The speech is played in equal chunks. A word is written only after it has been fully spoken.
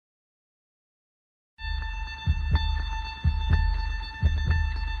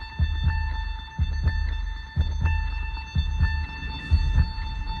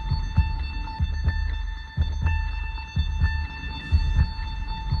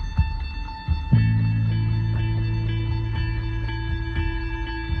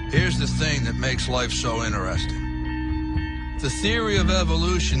Here's the thing that makes life so interesting. The theory of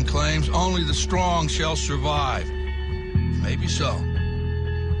evolution claims only the strong shall survive. Maybe so.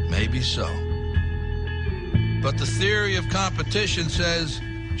 Maybe so. But the theory of competition says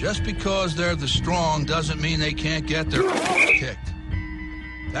just because they're the strong doesn't mean they can't get their kicked.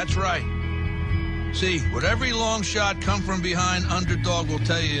 That's right. See, what every long shot come from behind underdog will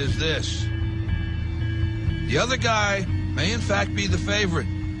tell you is this. The other guy may in fact be the favorite.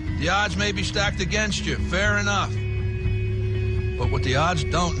 The odds may be stacked against you. Fair enough. But what the odds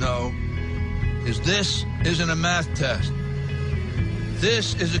don't know is this isn't a math test.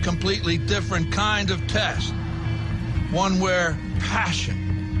 This is a completely different kind of test. One where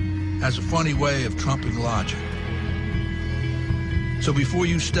passion has a funny way of trumping logic. So before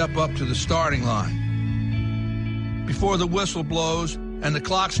you step up to the starting line, before the whistle blows and the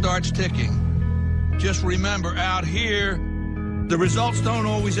clock starts ticking, just remember, out here, the results don't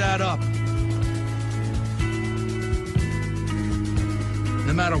always add up.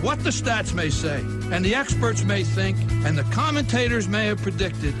 No matter what the stats may say, and the experts may think, and the commentators may have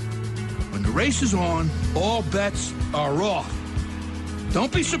predicted, when the race is on, all bets are off.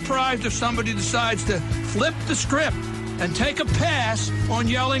 Don't be surprised if somebody decides to flip the script and take a pass on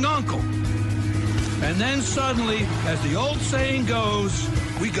yelling uncle. And then suddenly, as the old saying goes,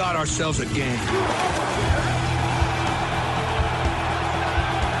 we got ourselves a game.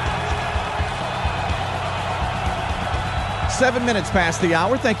 7 minutes past the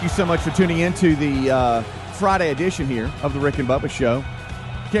hour. Thank you so much for tuning in to the Friday edition here of the Rick and Bubba Show.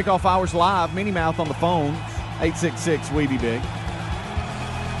 Kickoff hours live. Minnie Mouth on the phone. 866-WE-BE-BIG.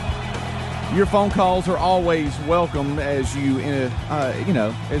 Your phone calls are always welcome as you, as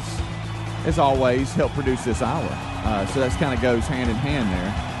always, help produce this hour. So that kind of goes hand in hand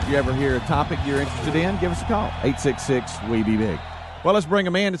there. If you ever hear a topic you're interested in, give us a call. 866-WE-BE-BIG. Well, let's bring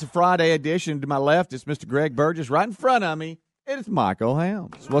him in. It's a Friday edition. To my left, it's Mr. Greg Burgess. Right in front of me, it's Michael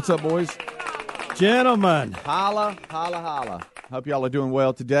Helms. What's up, boys? Gentlemen. Holla, holla, holla. Hope y'all are doing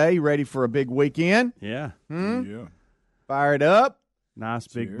well today. Ready for a big weekend? Yeah. Yeah. Fired up. Nice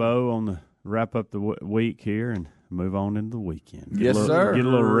big bow on the wrap up the week here and move on into the weekend. Yes, sir. Get a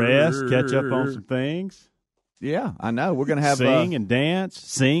little rest, catch up on some things. Yeah, I know. We're going to have sing and dance,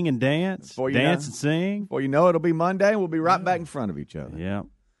 dance and sing. Before you know it, it'll be Monday, and we'll be right back in front of each other. Yeah.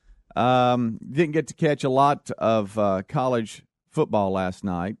 Didn't get to catch a lot of college football last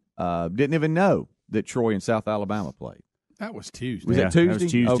night. Didn't even know that Troy and South Alabama played. That was Tuesday. Was that Tuesday? That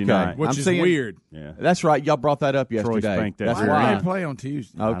was Tuesday night. Which is weird. Yeah. That's right. Y'all brought that up yesterday. Troy spanked that. That's Why why. did they play on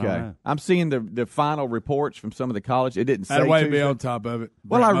Tuesday? Okay. I'm seeing the final reports from some of the college. It didn't say That way to Tuesday. be on top of it.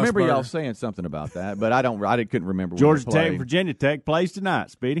 Well, Brent I remember Musburger. y'all saying something about that, but I couldn't remember. Georgia when they Tech, played. Virginia Tech plays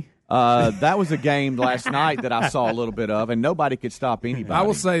tonight, Speedy. That was a game last night that I saw a little bit of, and nobody could stop anybody. I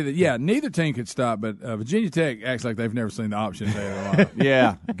will say that, neither team could stop, but Virginia Tech acts like they've never seen the option in their life.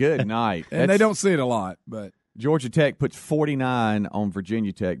 Yeah, good night. And they don't see it a lot, but Georgia Tech puts 49 on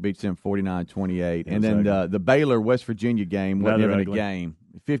Virginia Tech, beats them 49-28. And then the Baylor-West Virginia game wasn't even a game.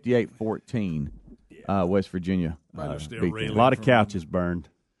 58-14, West Virginia. still beat really them. A lot of couches burned.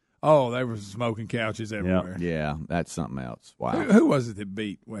 Oh, they were smoking couches everywhere. Yeah, that's something else. Wow. Who was it that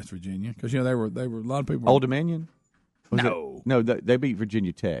beat West Virginia? Because they were a lot of people. Old Dominion? No, they beat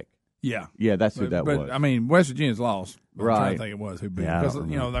Virginia Tech. yeah, That's who that but was. I mean, West Virginia's lost. I'm trying Right. to think it was who beat. Yeah, I Because don't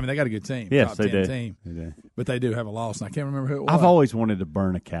remember. they got a good team. Yes, top they 10 do. team, They do. but they do have a loss, and I can't remember who it was. I've always wanted to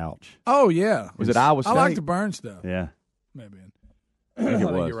burn a couch. Oh yeah, Was it Iowa State? I like to burn stuff. Yeah. Maybe. I think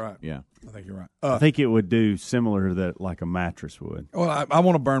it was. you're right. Yeah. I think you're right. I think it would do similar to that, like a mattress would. Well, I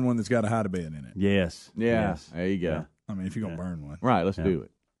want to burn one that's got a hide a bed in it. Yes. Yeah. Yes. There you go. Yeah. I mean, if you're gonna burn one, Right, let's do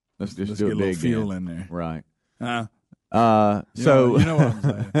it. Let's just let's do get it a little big. fuel then. in there. Right. You know what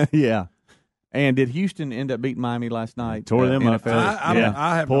I'm saying. Yeah. And did Houston end up beating Miami last night? Tore them up. NFL?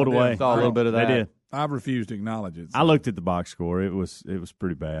 I have pulled no idea. away. Saw a little bit of that. They did. I refuse to acknowledge it. I looked at the box score. It was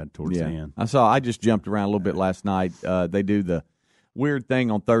pretty bad towards the end. I just jumped around a little bit last night. They do the weird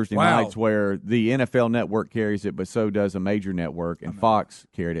thing on Thursday nights where the NFL network carries it, but so does a major network, and Fox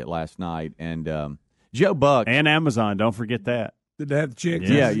carried it last night. And Joe Buck. And Amazon, don't forget that. Did they have the chicks?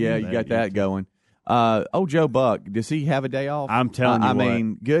 Yes. Yeah, you got that going. Joe Buck, does he have a day off? I'm telling you I what.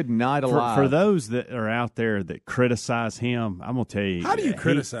 mean, good night alive. For those that are out there that criticize him, I'm going to tell you. How do you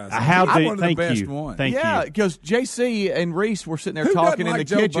criticize him? How He's do one of the thank best you. ones. Thank Yeah, you. because JC and Reese were sitting there Who talking in doesn't the like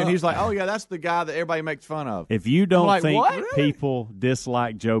Joe kitchen. Buck? He's like, "Oh yeah, that's the guy that everybody makes fun of." If you don't like, think what? Really? people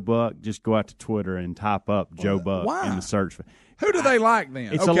dislike Joe Buck, just go out to Twitter and type up Joe Buck why? in the search. Who do they like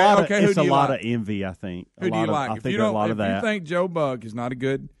then? It's okay, a lot of okay, who it's do a you lot like? of envy. I think. Who do you like? I If think you a don't, lot if of that. you think Joe Buck is not a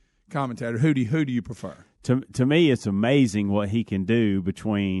good commentator, who do you prefer? to me, it's amazing what he can do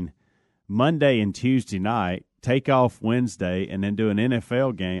between Monday and Tuesday night, take off Wednesday, and then do an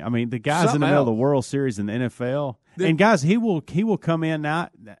NFL game. I mean, the guy's in the middle of the World Series in the NFL. And guys, he will come in now.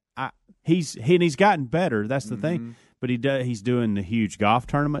 He's gotten better. That's the thing. But he's doing the huge golf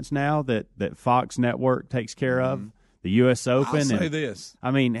tournaments now that Fox Network takes care of. The U.S. Open. I'll say this. I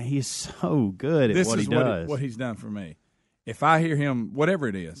mean, he's so good at what he does. What he's done for me. If I hear him, whatever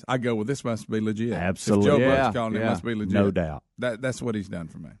it is, I go, well, this must be legit. Absolutely. If Joe Buck's calling it must be legit. No doubt. That's what he's done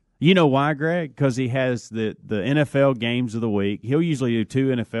for me. You know why, Greg? Because he has the NFL games of the week. He'll usually do 2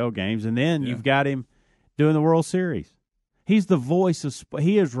 NFL games, and then you've got him doing the World Series. He's the voice of –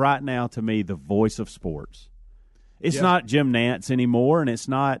 he is right now, to me, the voice of sports. It's not Jim Nantz anymore, and it's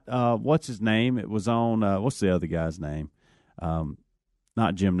not what's his name? It was on what's the other guy's name?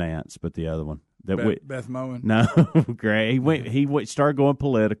 Not Jim Nantz, but the other one. Beth Moen. No, Greg. He started going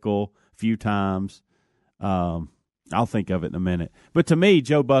political a few times. I'll think of it in a minute. But to me,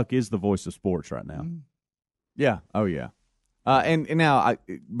 Joe Buck is the voice of sports right now. Yeah. Oh yeah. And now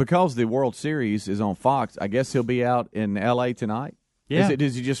because the World Series is on Fox, I guess he'll be out in L.A. tonight. Yeah.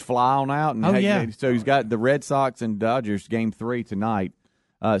 Does he just fly on out? And so he's got the Red Sox and Dodgers Game 3 tonight.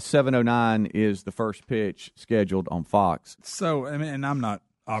 7:09 is the first pitch scheduled on Fox. So, I mean, and I'm not.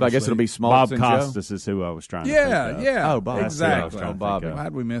 So I guess it'll be Smoltz Bob and Costas Joe? Is who I was trying to think of. Yeah. Oh, Bob. Exactly. Oh, Bob.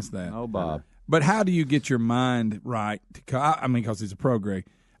 How'd we miss that? Oh, Bob. But how do you get your mind right? Because he's a pro, Greg.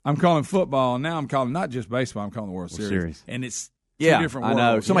 I'm calling football, and now I'm calling not just baseball. I'm calling the World Series. And it's two different worlds.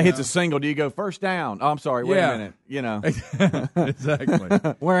 I know. Somebody hits a single. Do you go first down? Oh, I'm sorry. Wait a minute. You know. Exactly.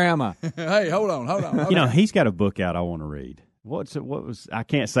 Where am I? Hey, hold on. You know, he's got a book out I want to read. What was I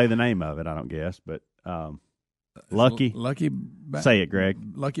can't say the name of it, I don't guess, but Lucky. Say it, Greg.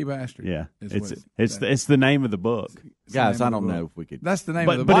 Lucky Bastard. Yeah. It's the name of the book. Guys, I don't know if we could. That's the name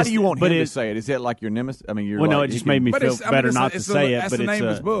of the book. book. Why do you want him to say it? Is it like your nemesis? I mean, you're no, it just made me feel better not to say it. That's But the name of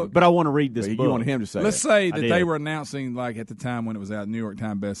his book. But I want to read this book. You want him to say it. Let's say that they were announcing, like at the time when it was out, New York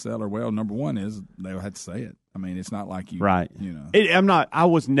Times bestseller. Well, number one is they had to say it. I mean, it's not like you, right? You know, I'm not. I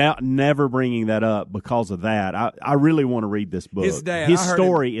was never bringing that up because of that. I really want to read this book. His dad, his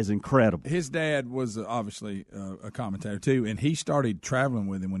story is incredible. His dad was obviously a commentator too, and he started traveling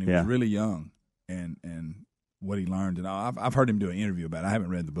with him when he was really young, and what he learned. And I've heard him do an interview about it. I haven't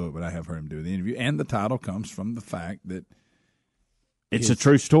read the book, but I have heard him do the interview. And the title comes from the fact that it's a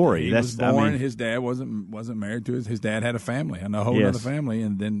true story. He was born. His dad wasn't married to his dad had a family, and a whole other family,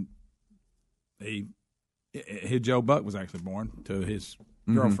 and then his Joe Buck was actually born to his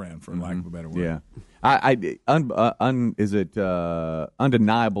girlfriend, for lack of a better word. Yeah, is it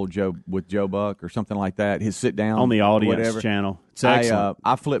Undeniable Joe with Joe Buck or something like that? His sit down on the Audience channel. It's excellent.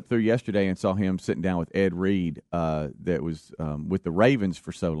 I flipped through yesterday and saw him sitting down with Ed Reed, that was with the Ravens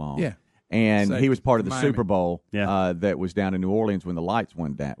for so long. Yeah, and he was part of the Miami. Super Bowl that was down in New Orleans when the lights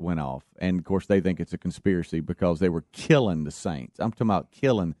went off. And of course, they think it's a conspiracy because they were killing the Saints. I'm talking about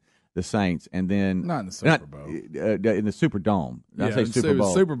killing the Saints, and then not in the Super Bowl, in the Superdome. I say Super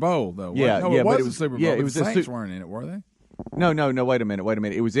Bowl. Super Bowl though. It was the Super Bowl. Yeah, it was the Saints weren't in it, were they? No. Wait a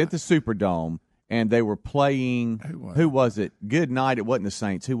minute. It was at the Superdome, and they were playing. Who was it? Good night. It wasn't the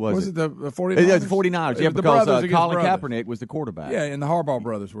Saints. Who was it? Was it the 49ers? It was the 49ers. Yeah, because Colin Kaepernick was the quarterback. Yeah, and the Harbaugh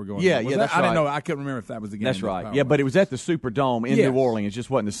brothers were going. Yeah, that's right. I didn't know. I couldn't remember if that was the game. That's right. Yeah, but it was at the Superdome in New Orleans. It just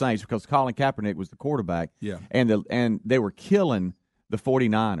wasn't the Saints because Colin Kaepernick was the quarterback. Yeah, and they were killing the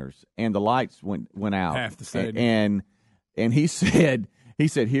 49ers, and the lights went out. Half the stadium. And he said,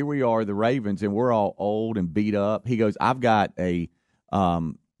 here we are, the Ravens, and we're all old and beat up. He goes, I've got my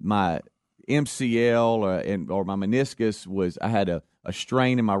MCL or my meniscus I had a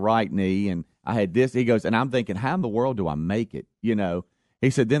strain in my right knee, and I had this. He goes, and I'm thinking, how in the world do I make it? You know, he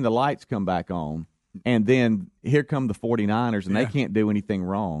said, then the lights come back on, and then here come the 49ers, and they can't do anything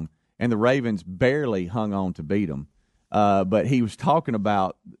wrong. And the Ravens barely hung on to beat them. But he was talking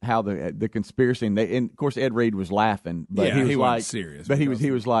about how the conspiracy, and of course Ed Reed was laughing, but he was like serious. But he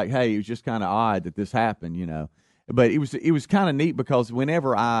was like, hey, it was just kind of odd that this happened, you know. But it was kind of neat because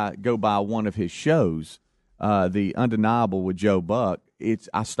whenever I go by one of his shows, the Undeniable with Joe Buck,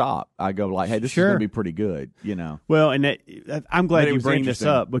 I stop. I go like, hey, this is going to be pretty good, you know. Well, and I'm glad you bring this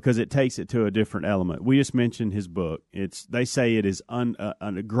up because it takes it to a different element. We just mentioned his book. They say it is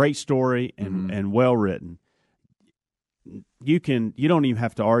a great story and well written. You don't even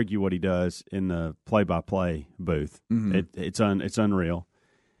have to argue what he does in the play-by-play booth. It's unreal.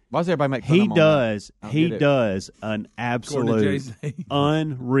 Why does everybody make fun of him? He does an absolute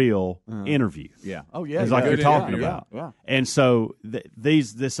unreal interview. Yeah. Oh yeah. It's like you're talking about. Yeah. And so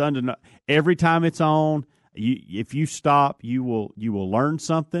every time it's on, if you stop, you will learn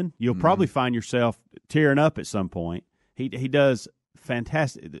something. You'll probably find yourself tearing up at some point. He does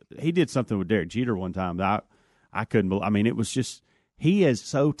fantastic. He did something with Derek Jeter one time that I couldn't believe. I mean, it was just, he is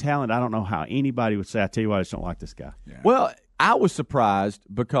so talented. I don't know how anybody would say, I tell you what, I just don't like this guy. Yeah. Well, I was surprised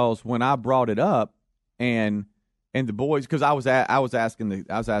because when I brought it up and the boys, because I was asking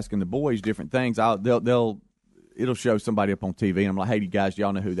the boys different things. It'll show somebody up on TV, and I'm like, hey, you guys,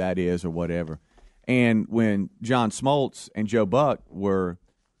 y'all know who that is or whatever. And when John Smoltz and Joe Buck were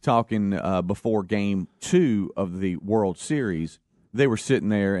talking before Game 2 of the World Series, they were sitting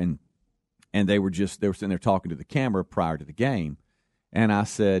there and they were sitting there talking to the camera prior to the game. And I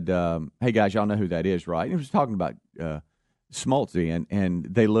said, hey, guys, y'all know who that is, right? And he was talking about Smoltzy, and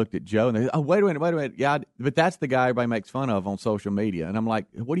they looked at Joe, and they said, oh, wait a minute. Yeah, but that's the guy everybody makes fun of on social media. And I'm like,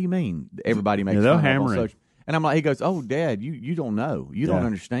 what do you mean everybody makes fun of on social? And I'm like, he goes, oh, Dad, you don't know. You don't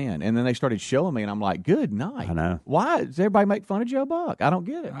understand. And then they started showing me, and I'm like, good night. I know. Why does everybody make fun of Joe Buck? I don't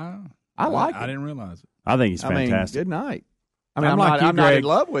get it. I like it. I didn't realize it. I think he's fantastic. Good night. I mean, I'm not in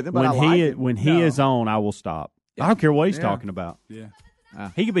love with him, but when he is on, I will stop. Yeah. I don't care what he's talking about. Yeah.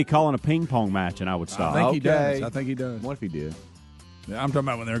 He could be calling a ping pong match, and I would stop. I think he does. I think he does. What if he did? Yeah, I'm talking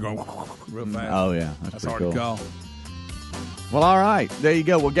about when they're going real fast. Oh, yeah. That's hard to call. Well, all right. There you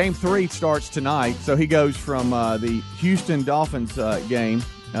go. Well, Game 3 starts tonight. So he goes from the Houston Dolphins game.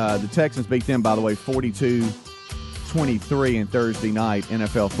 The Texans beat them, by the way, 42-23 in Thursday night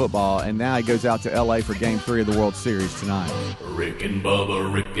NFL football. And now he goes out to L.A. for Game 3 of the World Series tonight. Rick and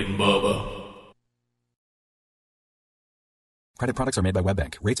Bubba. Credit products are made by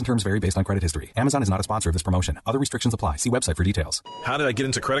WebBank. Rates and terms vary based on credit history. Amazon is not a sponsor of this promotion. Other restrictions apply. See website for details. How did I get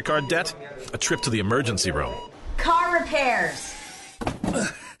into credit card debt? A trip to the emergency room. Car repairs.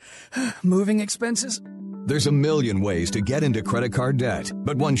 Moving expenses. There's a million ways to get into credit card debt,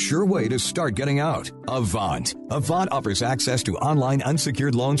 but one sure way to start getting out: Avant. Avant offers access to online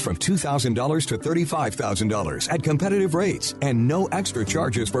unsecured loans from $2,000 to $35,000 at competitive rates and no extra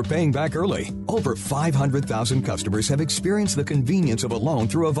charges for paying back early. Over 500,000 customers have experienced the convenience of a loan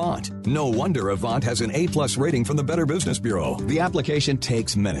through Avant. No wonder Avant has an A+ rating from the Better Business Bureau. The application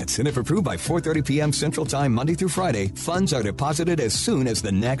takes minutes, and if approved by 4:30 p.m. Central Time Monday through Friday, funds are deposited as soon as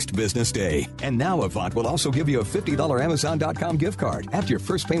the next business day. And now Avant will also give you a $50 Amazon.com gift card after your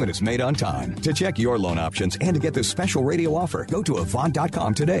first payment is made on time. To check your loan options and to get this special radio offer, go to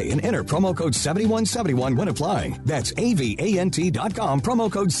Avant.com today and enter promo code 7171 when applying. That's AVANT.com,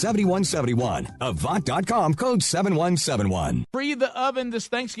 promo code 7171. Avant.com, code 7171. Free the oven this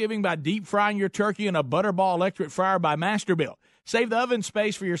Thanksgiving by deep frying your turkey in a Butterball electric fryer by Masterbuilt. Save the oven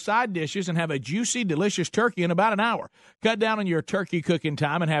space for your side dishes and have a juicy, delicious turkey in about an hour. Cut down on your turkey cooking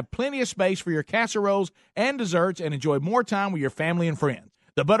time and have plenty of space for your casseroles and desserts, and enjoy more time with your family and friends.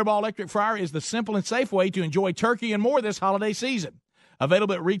 The Butterball electric fryer is the simple and safe way to enjoy turkey and more this holiday season.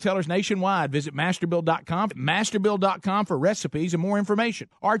 Available at retailers nationwide. Visit Masterbuilt.com, Masterbuilt.com for recipes and more information.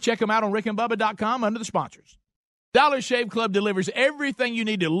 Or check them out on rickandbubba.com under the sponsors. Dollar Shave Club delivers everything you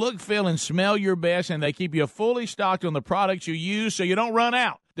need to look, feel, and smell your best, and they keep you fully stocked on the products you use so you don't run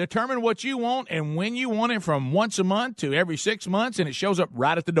out. Determine what you want and when you want it, from once a month to every 6 months, and it shows up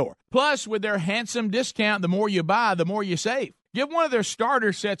right at the door. Plus, with their handsome discount, the more you buy, the more you save. Give one of their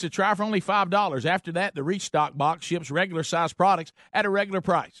starter sets a try for only $5. After that, the Restock box ships regular-sized products at a regular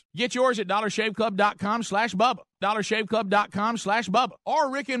price. Get yours at dollarshaveclub.com/Bubba, dollarshaveclub.com/Bubba, or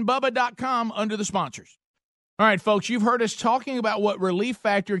rickandbubba.com under the sponsors. All right, folks, you've heard us talking about what Relief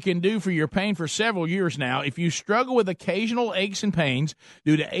Factor can do for your pain for several years now. If you struggle with occasional aches and pains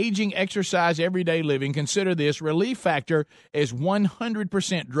due to aging, exercise, everyday living, consider this. Relief Factor is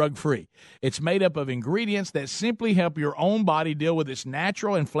 100% drug-free. It's made up of ingredients that simply help your own body deal with its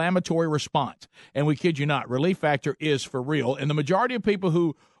natural inflammatory response. And we kid you not, Relief Factor is for real. And the majority of people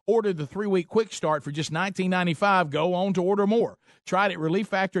who ordered the 3-week quick start for just $19.95 go on to order more. Try it at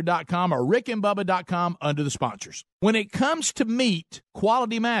ReliefFactor.com or rickandbubba.com under the sponsors. When it comes to meat,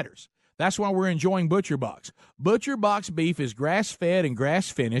 quality matters. That's why we're enjoying ButcherBox. ButcherBox beef is grass-fed and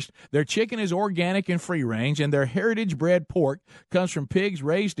grass-finished. Their chicken is organic and free-range, and their heritage-bred pork comes from pigs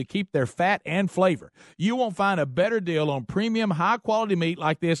raised to keep their fat and flavor. You won't find a better deal on premium, high-quality meat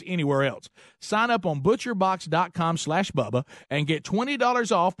like this anywhere else. Sign up on ButcherBox.com/Bubba and get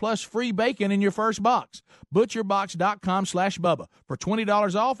 $20 off plus free bacon in your first box. ButcherBox.com/Bubba for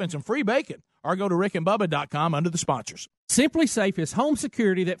 $20 off and some free bacon. Or go to rickandbubba.com under the sponsors. SimpliSafe is home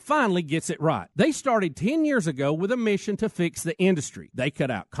security that finally gets it right. They started 10 years ago with a mission to fix the industry. They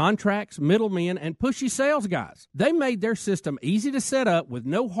cut out contracts, middlemen, and pushy sales guys. They made their system easy to set up with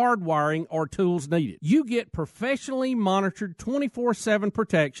no hard wiring or tools needed. You get professionally monitored 24/7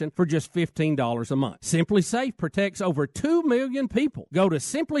 protection for just $15 a month. SimpliSafe protects over 2 million people. Go to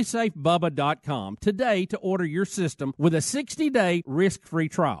simplysafebubba.com today to order your system with a 60-day risk-free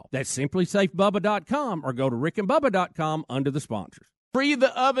trial. That's simplysafebubba.com or go to rickandbubba.com under the sponsors. Free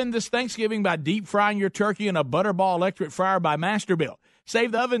the oven this Thanksgiving by deep frying your turkey in a Butterball electric fryer by Masterbuilt.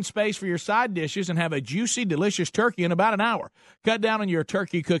 Save the oven space for your side dishes and have a juicy, delicious turkey in about an hour. Cut down on your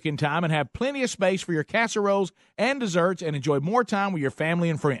turkey cooking time and have plenty of space for your casseroles and desserts and enjoy more time with your family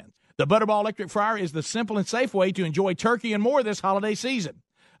and friends. The Butterball electric fryer is the simple and safe way to enjoy turkey and more this holiday season.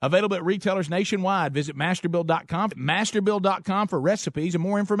 Available at retailers nationwide. Visit Masterbuilt.com, Masterbuilt.com for recipes and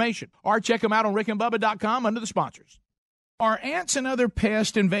more information. Or check them out on rickandbubba.com under the sponsors. Are ants and other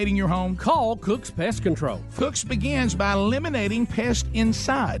pests invading your home? Call Cook's Pest Control. Cook's begins by eliminating pests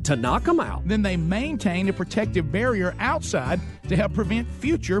inside. To knock them out. Then they maintain a protective barrier outside to help prevent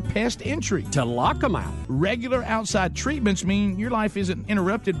future pest entry. To lock them out. Regular outside treatments mean your life isn't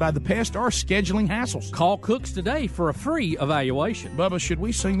interrupted by the pest or scheduling hassles. Call Cook's today for a free evaluation. Bubba, should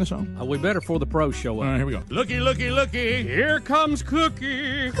we sing the song? We better before the pros show up. All right, here we go. Looky, looky, looky. Here comes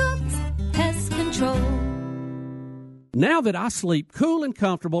Cookie. Cook's Pest Control. Now that I sleep cool and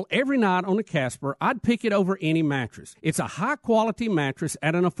comfortable every night on a Casper, I'd pick it over any mattress. It's a high-quality mattress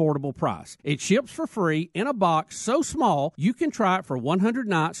at an affordable price. It ships for free in a box so small you can try it for 100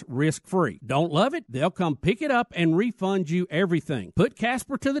 nights risk-free. Don't love it? They'll come pick it up and refund you everything. Put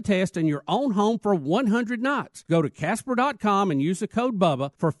Casper to the test in your own home for 100 nights. Go to Casper.com and use the code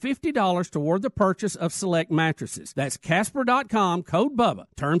BUBBA for $50 toward the purchase of select mattresses. That's Casper.com, code BUBBA.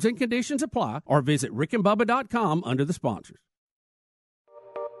 Terms and conditions apply, or visit rickandbubba.com under the sponsors.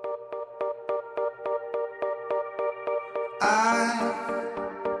 I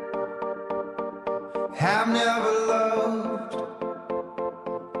have never loved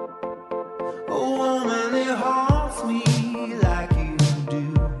a woman that haunts me like you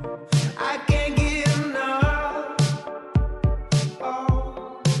do. I can't get enough.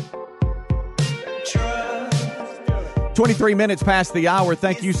 Oh, trust. 23 minutes past the hour.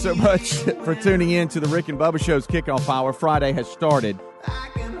 Thank you so much for tuning in to the Rick and Bubba Show's Kickoff Hour. Friday has started.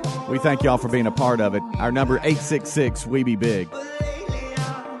 We thank y'all for being a part of it. Our number, 866-WE-BE-BIG.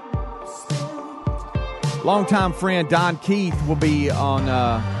 Longtime friend Don Keith will be on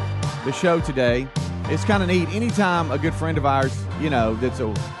the show today. It's kind of neat. Anytime a good friend of ours, that's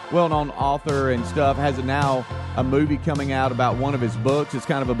a well-known author and stuff, has now a movie coming out about one of his books, it's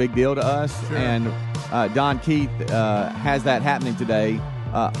kind of a big deal to us. Sure. And Don Keith has that happening today.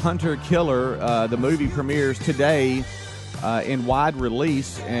 Hunter Killer, the movie premieres today in wide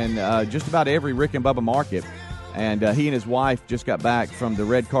release in just about every Rick and Bubba market. And he and his wife just got back from the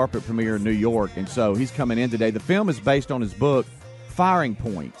red carpet premiere in New York, and so he's coming in today. The film is based on his book, Firing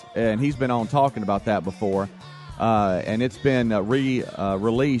Point, and he's been on talking about that before. And it's been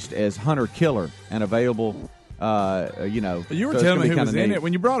released as Hunter Killer and available. You were telling me who was in it.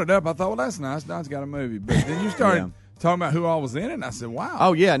 When you brought it up, I thought, well, that's nice. Don's got a movie. But then you started talking about who all was in it, and I said, wow.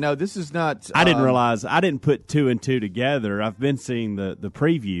 Oh, yeah. No, this is not. I didn't realize. I didn't put two and two together. I've been seeing the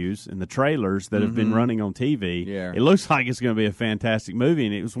previews and the trailers that have been running on TV. Yeah. It looks like it's going to be a fantastic movie,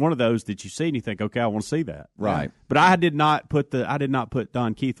 and it was one of those that you see and you think, okay, I want to see that. Right. But I did not put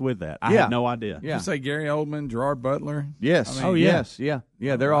Don Keith with that. I had no idea. Yeah. Did you say Gary Oldman, Gerard Butler? Yes. Yes. Yeah.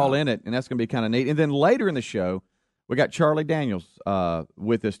 Yeah, they're all in it, and that's going to be kind of neat. And then later in the show, we got Charlie Daniels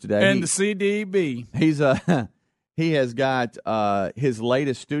with us today. And the CDB. He's he has got his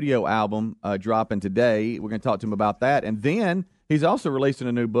latest studio album dropping today. We're going to talk to him about that. And then he's also releasing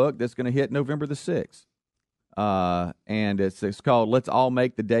a new book that's going to hit November the 6th. And it's called Let's All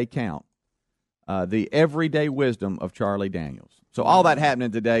Make the Day Count. The Everyday Wisdom of Charlie Daniels. So all that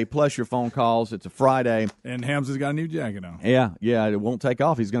happening today, plus your phone calls. It's a Friday. And Helms has got a new jacket on. Yeah, it won't take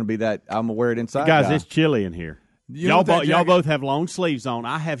off. He's going to be that I'm going to wear it inside. Guys, guy. It's chilly in here. Y'all both have long sleeves on.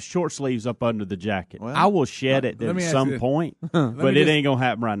 I have short sleeves up under the jacket. Well, I will shed it at some point, but it ain't gonna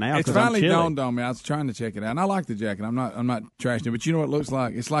happen right now. It's finally dawned on me. I was trying to check it out, and I like the jacket. I'm not trashing it, but you know what it looks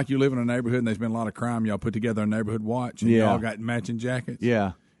like? It's like you live in a neighborhood and there's been a lot of crime. Y'all put together a neighborhood watch, and you all got matching jackets.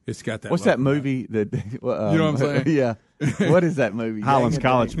 Yeah, it's got that. What's that movie? That you know what I'm saying? Yeah. What is that movie? Highlands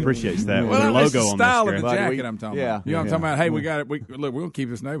College appreciates that with their logo on the style of the jacket I'm talking about. You know what I'm talking about? Hey, we got it. Look, we'll keep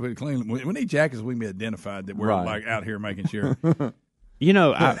this neighborhood clean. We need jackets we can be identified that we're like out here making sure. You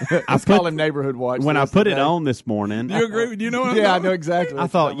know, I call him Neighborhood Watch. When I put it on this morning. Do you agree? Do you know what I know exactly. I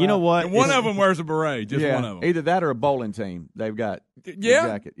thought, you know what? And one of them wears a beret. Just one of them. Either that or a bowling team. They've got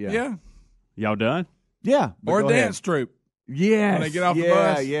jacket. Yeah. Y'all done? Yeah. Or a dance troupe. Yes. When they get off the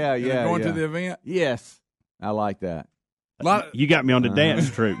bus. Yeah. Going to the event. Yes. I like that. You got me on the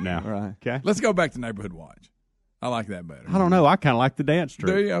dance troupe now. Right. Okay. Let's go back to Neighborhood Watch. I like that better. I don't know. I kind of like the dance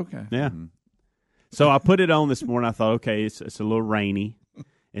troupe. Do you? Okay. Yeah. Mm-hmm. So I put it on this morning. I thought, okay, it's a little rainy.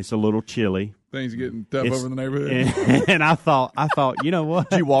 It's a little chilly. Things getting tough over in the neighborhood. And I thought, you know what?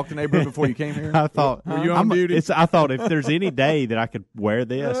 Did you walk the neighborhood before you came here? I thought, were you on duty? I thought if there's any day that I could wear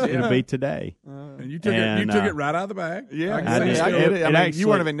this, it'll be today. And you took it right out of the bag. Yeah, I get it. I mean, you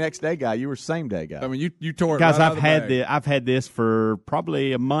weren't even next day guy. You were same day guy. I mean, you tore it. Guys, right out of the bag. I've had this for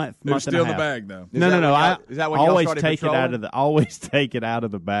probably a month. It's and still a half. the bag though. No. Is that when always y'all started take patrolling? always take it out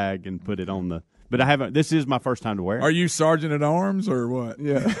of the bag and put it on the. But I haven't. This is my first time to wear it. Are you sergeant at arms or what?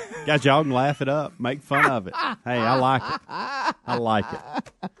 Yeah. Guys, y'all can laugh it up, make fun of it. Hey, I like it. I like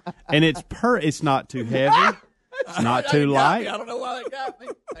it. And it's not too heavy. It's not too light. I don't know why they got me.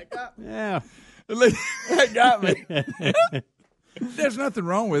 Yeah. They got me. There's nothing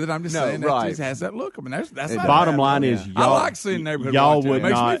wrong with it. I'm just saying that just has that look. I mean, that's not bottom line bad. is I like seeing Neighborhood Watch. It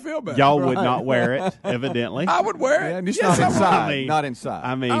makes me feel better. Y'all would not wear it, evidently. I would wear it. And it's not inside. Not inside.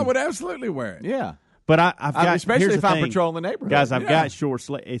 I would absolutely wear it. Yeah. But I've got, especially if I'm patrolling the neighborhood. Guys, I've got short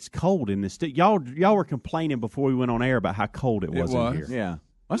sleeves. It's cold in this. Y'all were complaining before we went on air about how cold it was in here. Yeah.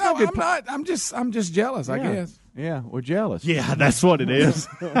 I'm not. I'm just jealous, I guess. Yeah, we're jealous. Yeah, that's what it is.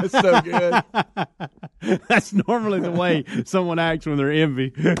 That's so good. That's normally the way someone acts when they're envy.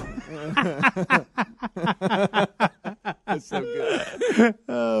 That's so good.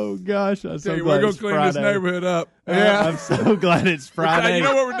 Oh gosh, I'm so glad we're gonna it's clean Friday. this neighborhood up. Yeah, I'm so glad it's Friday. You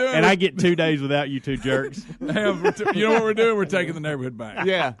know what we're doing? And I get 2 days without you two jerks. You know what we're doing? We're taking the neighborhood back.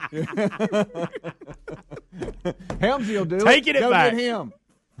 Yeah. Helmsy will do it. Taking it Go back. Get him.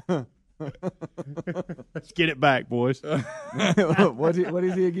 Let's get it back, boys. What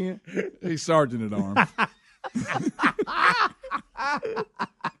is he again? He's sergeant at arms.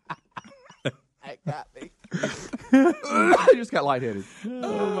 That got me. I just got lightheaded.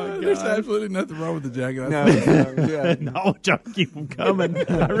 Oh my God! There's absolutely nothing wrong with the jacket. No, y'all keep them coming.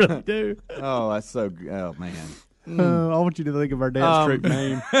 I really do. Oh, that's so good. Oh man. I want you to think of our dance troupe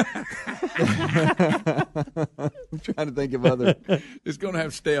name. I'm trying to think of other. It's going to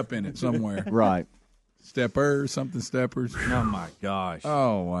have step in it somewhere. Right. Steppers, something steppers. Oh my gosh.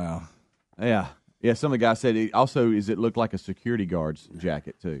 Oh wow. Yeah. Yeah. Some of the guys said it looked like a security guard's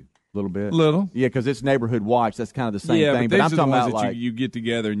jacket too. A little bit. Yeah, because it's Neighborhood Watch. That's kind of the same thing. But I'm these are talking the ones about that you get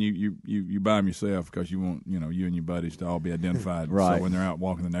together and you buy them yourself because you want you and your buddies to all be identified. Right. So when they're out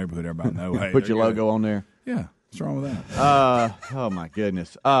walking the neighborhood, everybody know. Hey, put your logo on there. Yeah. What's wrong with that? Oh my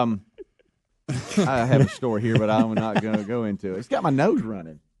goodness. I have a story here, but I'm not going to go into it. It's got my nose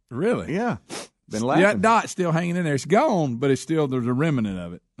running. Really? Yeah. Been laughing. Yeah, dot's still hanging in there. It's gone, but it's still there's a remnant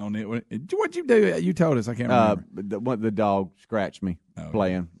of it on it. What'd you do? You told us. I can't remember. The dog scratched me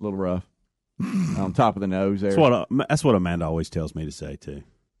playing a little rough on top of the nose there. That's what Amanda always tells me to say too.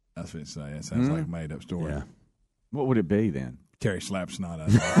 That's what it say. It sounds like a made up story. Yeah. What would it be then? Terry slapped snot out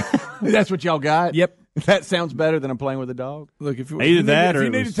of it. That's what y'all got? Yep. That sounds better than I'm playing with a dog. Look, if you or need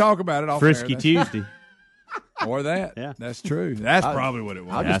to talk about it, off Frisky air, Tuesday. Or that. Yeah. That's true. That's probably what it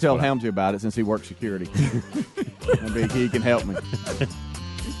was. I'll just tell Helmsy about it since he works security. Maybe he can help me.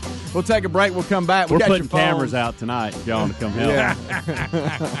 We'll take a break. We'll come back. We're putting cameras out tonight if y'all want to come help. Yeah.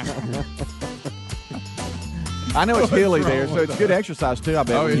 I know it's hilly there, so it's good exercise, too, I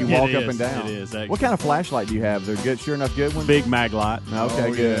bet, when you walk up and down. It is, actually. What kind of flashlight do you have? They're good, sure enough good ones? Big mag light.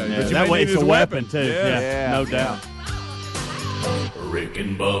 Okay, good. Yeah. But you That may way need it's a his weapon, too. Yeah. No doubt. Rick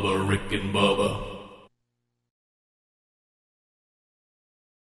and Bubba, Rick and Bubba.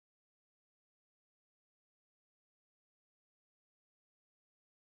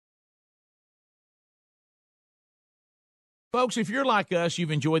 Folks, if you're like us,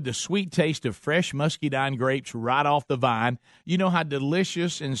 you've enjoyed the sweet taste of fresh muscadine grapes right off the vine. You know how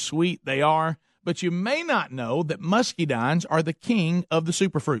delicious and sweet they are, but you may not know that muscadines are the king of the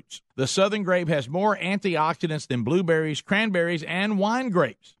superfruits. The Southern grape has more antioxidants than blueberries, cranberries, and wine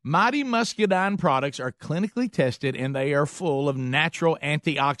grapes. Mighty Muscadine products are clinically tested, and they are full of natural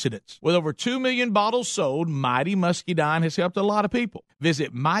antioxidants. With over 2 million bottles sold, Mighty Muscadine has helped a lot of people.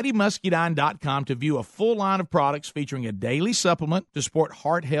 Visit MightyMuscadine.com to view a full line of products featuring a daily supplement to support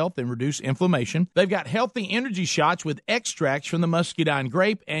heart health and reduce inflammation. They've got healthy energy shots with extracts from the muscadine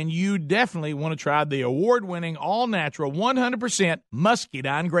grape, and you definitely want to try the award-winning, all-natural, 100%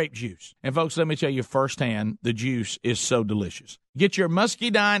 muscadine grape juice. And folks, let me tell you firsthand, the juice is so delicious. Get your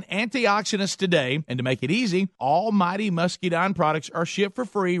Muscadine antioxidants today, and to make it easy, all Mighty Muscadine products are shipped for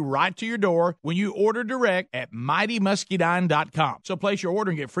free right to your door when you order direct at mightymuscadine.com. So place your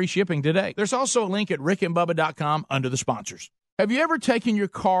order and get free shipping today. There's also a link at rickandbubba.com under the sponsors. Have you ever taken your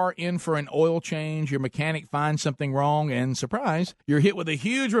car in for an oil change, your mechanic finds something wrong, and surprise, you're hit with a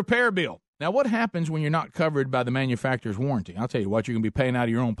huge repair bill? Now, what happens when you're not covered by the manufacturer's warranty? I'll tell you what, you're going to be paying out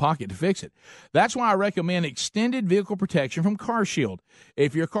of your own pocket to fix it. That's why I recommend extended vehicle protection from CarShield.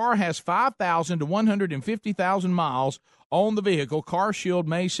 If your car has 5,000 to 150,000 miles on the vehicle, CarShield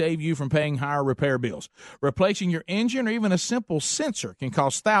may save you from paying higher repair bills. Replacing your engine or even a simple sensor can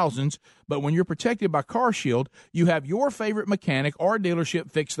cost thousands, but when you're protected by CarShield, you have your favorite mechanic or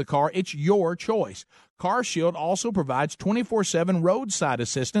dealership fix the car. It's your choice. CarShield also provides 24/7 roadside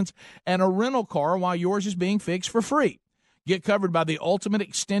assistance and a rental car while yours is being fixed for free. Get covered by the ultimate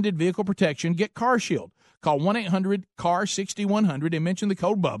extended vehicle protection. Get CarShield. Call 1-800-CAR-6100 and mention the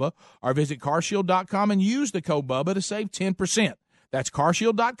code BUBBA, or visit carshield.com and use the code BUBBA to save 10%. That's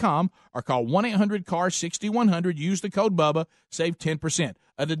carshield.com, or call 1-800-CAR-6100, use the code BUBBA, save 10%.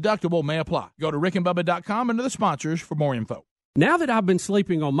 A deductible may apply. Go to rickandbubba.com under the sponsors for more info. Now that I've been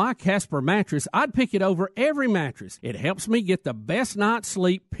sleeping on my Casper mattress, I'd pick it over every mattress. It helps me get the best night's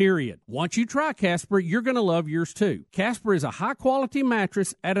sleep, period. Once you try Casper, you're going to love yours too. Casper is a high-quality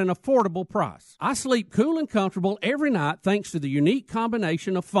mattress at an affordable price. I sleep cool and comfortable every night thanks to the unique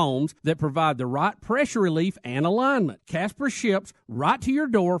combination of foams that provide the right pressure relief and alignment. Casper ships right to your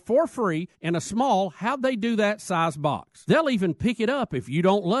door for free in a small how'd-they-do-that size box. They'll even pick it up if you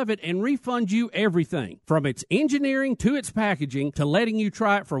don't love it and refund you everything. From its engineering to its packaging, to letting you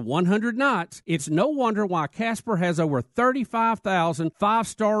try it for 100 nights, it's no wonder why Casper has over 35,000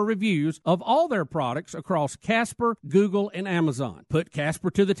 five-star reviews of all their products across Casper, Google, and Amazon. Put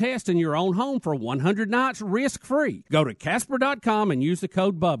Casper to the test in your own home for 100 nights risk-free. Go to Casper.com and use the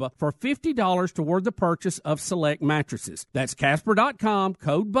code BUBBA for $50 toward the purchase of select mattresses. That's Casper.com,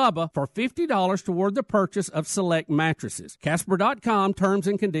 code BUBBA, for $50 toward the purchase of select mattresses. Casper.com, terms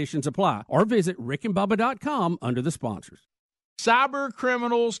and conditions apply. Or visit rickandbubba.com under the sponsors. Cyber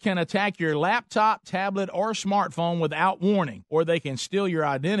criminals can attack your laptop, tablet, or smartphone without warning, or they can steal your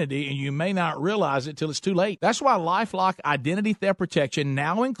identity and you may not realize it till it's too late. That's why LifeLock Identity Theft Protection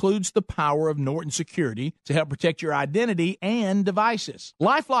now includes the power of Norton Security to help protect your identity and devices.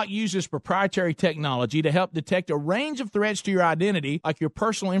 LifeLock uses proprietary technology to help detect a range of threats to your identity, like your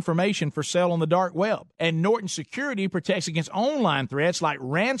personal information for sale on the dark web. And Norton Security protects against online threats like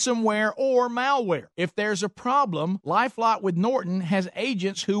ransomware or malware. If there's a problem, LifeLock with Norton has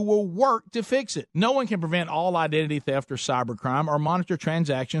agents who will work to fix it. No one can prevent all identity theft or cybercrime or monitor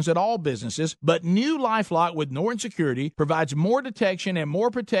transactions at all businesses, but new LifeLock with Norton Security provides more detection and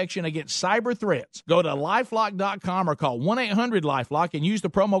more protection against cyber threats. Go to LifeLock.com or call 1-800-LifeLock and use the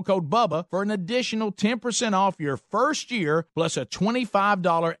promo code BUBBA for an additional 10% off your first year plus a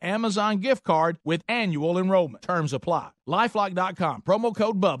 $25 Amazon gift card with annual enrollment. Terms apply. LifeLock.com, promo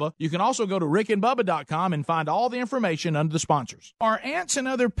code BUBBA. You can also go to rickandbubba.com and find all the information under the sponsors. Are ants and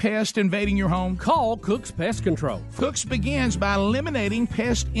other pests invading your home? Call Cook's Pest Control. Cook's begins by eliminating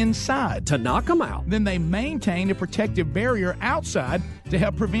pests inside. To knock them out. Then they maintain a protective barrier outside to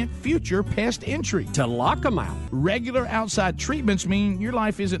help prevent future pest entry. To lock them out. Regular outside treatments mean your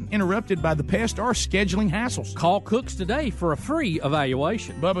life isn't interrupted by the pest or scheduling hassles. Call Cook's today for a free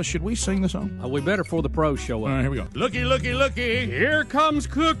evaluation. Bubba, should we sing the song? We better for the pros show up. All right, here we go. Looky, looky, looky. Here comes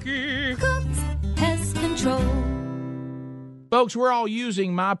Cookie. Cook's Pest Control. Folks, we're all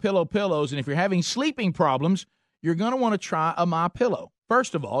using MyPillow pillows, and if you're having sleeping problems, you're going to want to try a MyPillow.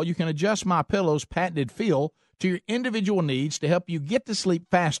 First of all, you can adjust MyPillow's patented feel to your individual needs to help you get to sleep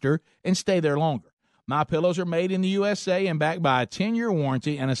faster and stay there longer. MyPillows are made in the USA and backed by a 10-year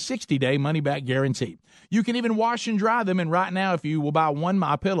warranty and a 60-day money-back guarantee. You can even wash and dry them, and right now, if you will buy one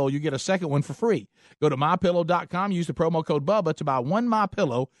MyPillow, you get a second one for free. Go to MyPillow.com, use the promo code BUBBA to buy one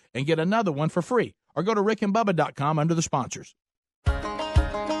MyPillow and get another one for free. Or go to rickandbubba.com under the sponsors.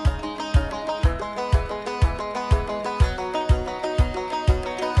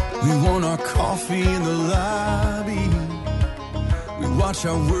 We want our coffee in the lobby. We watch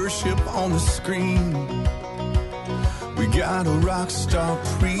our worship on the screen. We got a rock star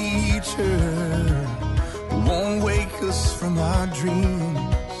preacher who won't wake us from our dreams.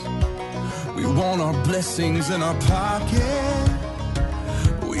 We want our blessings in our pocket.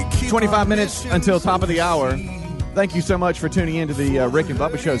 25 minutes until top of the hour. Thank you so much for tuning in to the Rick and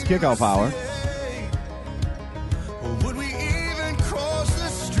Bubba Show's kickoff hour.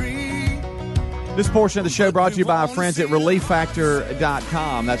 This portion of the show brought to you by our friends at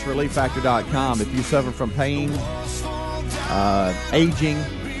ReliefFactor.com. That's ReliefFactor.com. If you suffer from pain, aging,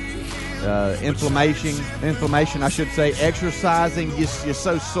 inflammation, I should say, exercising. You're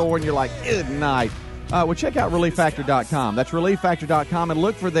so sore and you're like, good night. Well, check out ReliefFactor.com. That's ReliefFactor.com, and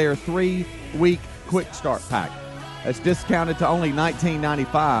look for their 3-week quick start pack. It's discounted to only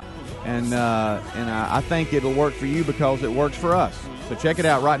 $19.95, and I think it'll work for you because it works for us. So check it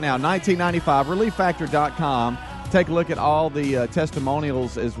out right now, $19.95, ReliefFactor.com. Take a look at all the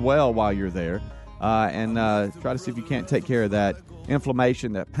testimonials as well while you're there, and try to see if you can't take care of that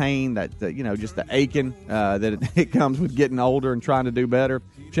inflammation, that pain, that just the aching that it comes with getting older and trying to do better.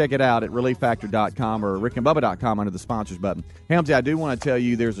 Check it out at ReliefFactor.com or RickandBubba.com under the sponsors button. Helmsy, I do want to tell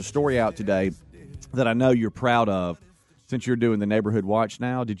you there's a story out today that I know you're proud of since you're doing the Neighborhood Watch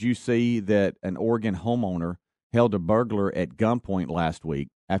now. Did you see that an Oregon homeowner held a burglar at gunpoint last week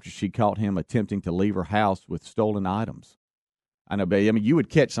after she caught him attempting to leave her house with stolen items? I know, but you would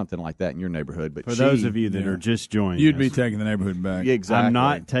catch something like that in your neighborhood. But for those of you that are just joining you'd us, be taking the neighborhood back. Yeah, exactly. I'm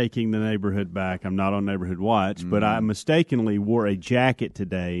not taking the neighborhood back. I'm not on Neighborhood Watch, but I mistakenly wore a jacket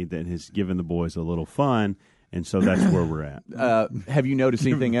today that has given the boys a little fun, and so that's where we're at. Have you noticed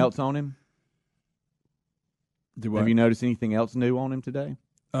anything else on him? Have you noticed anything else new on him today?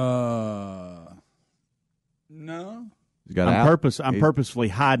 No. I'm purposefully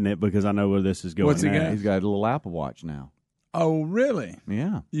hiding it because I know where this is going. What's he got? He's got a little Apple Watch now. Oh, really?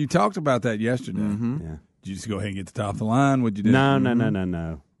 Yeah. You talked about that yesterday. Mm-hmm. Yeah. Did you just go ahead and get the top of the line? What'd you do?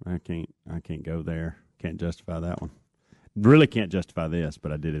 No. I can't go there. Can't justify that one. Really can't justify this,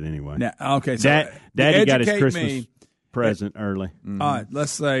 but I did it anyway. Now, okay, so Daddy got his Christmas present early. Mm-hmm. All right,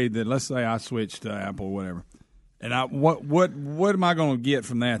 let's say I switched to Apple or whatever. And what am I going to get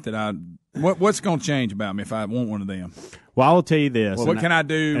from that what's going to change about me if I want one of them? Well, I will tell you this. Well, what can I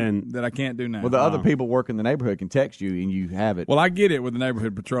do that I can't do now? Well, the other people working in the neighborhood can text you and you have it. Well, I get it with the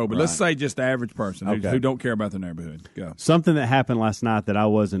neighborhood patrol, but let's say just the average person who don't care about the neighborhood. Go. Something that happened last night that I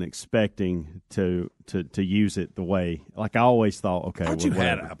wasn't expecting to use it the way. Like I always thought, okay. Thought you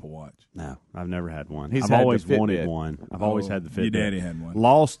had an Apple Watch. No, I've never had one. I've always wanted one. I've always had the Fitbit. Your daddy had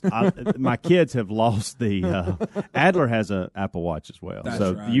one. My kids have lost the. Adler has an Apple Watch as well. That's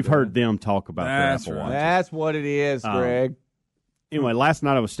so right, you've heard them talk about their Apple Watch. That's what it is, Greg. Anyway, last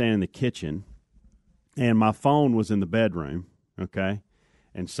night I was standing in the kitchen, and my phone was in the bedroom. Okay,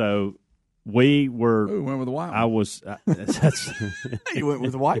 and so we were. Ooh, went with the white. I was. You went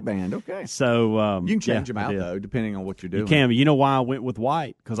with the white band. Okay, so you can change them out though, depending on what you're doing. You can. But you know why I went with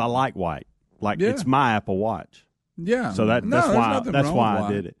white? Because I like white. It's my Apple Watch. Yeah. So that's why I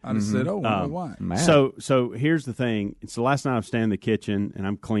did it. I just said, white. So here's the thing. So last night I'm standing in the kitchen and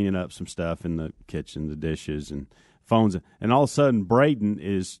I'm cleaning up some stuff in the kitchen, the dishes and phones, and all of a sudden Braden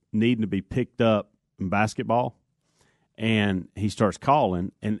is needing to be picked up in basketball, and he starts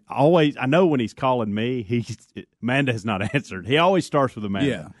calling. And always, I know when he's calling me, Amanda has not answered. He always starts with Amanda.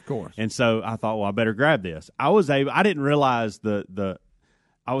 Yeah, of course. And so I thought, well, I better grab this. I didn't realize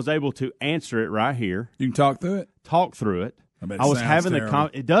I was able to answer it right here. You can talk through it? Talk through it. I was having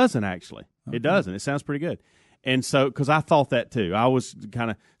it doesn't actually. Okay. It doesn't. It sounds pretty good. And so, because I thought that too. I was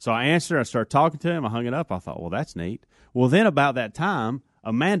so I answered, I started talking to him, I hung it up. I thought, well, that's neat. Well, then about that time,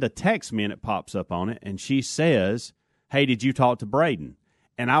 Amanda texts me and it pops up on it, and she says, hey, did you talk to Braden?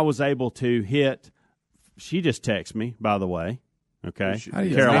 And I was able to she just texted me, by the way. Okay. How do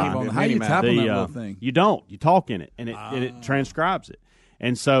you tap on that little thing? You don't. You talk in it, and it transcribes it.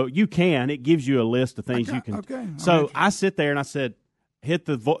 And so you can. It gives you a list of things you can. Okay. So I sit there and I said, hit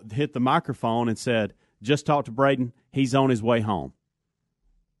the microphone and said, just talk to Braden. He's on his way home.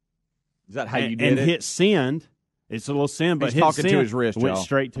 Is that how you did it? And hit send. It's a little send, but he's talking to his wrist. Went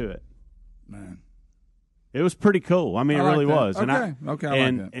straight to it. Man, it was pretty cool. I mean, it really was. Okay. And I like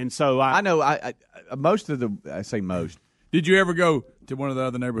that. And so I know. I most of the. I say most. Did you ever go to one of the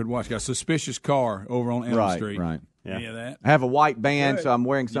other neighborhood watch? Got a suspicious car over on Elm Street. Right. Yeah. Any of that? I have a white band, so I'm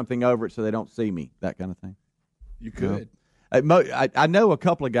wearing something over it so they don't see me. That kind of thing. You could. I know a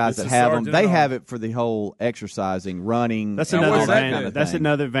couple of guys that have them. They have it for the whole exercising, running. That's another advantage. That's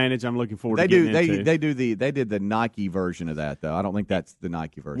another advantage I'm looking forward to getting into. They did the Nike version of that though. I don't think that's the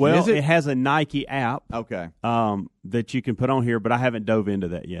Nike version. Well, is it? It has a Nike app. Okay. That you can put on here, but I haven't dove into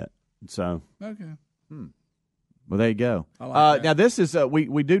that yet. So. Okay. Well, there you go. I like that. Now this is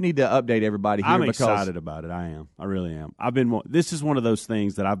we do need to update everybody here. I'm because excited about it. I am. I really am. This is one of those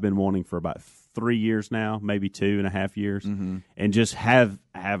things that I've been wanting for about 3 years now, maybe 2.5 years, and just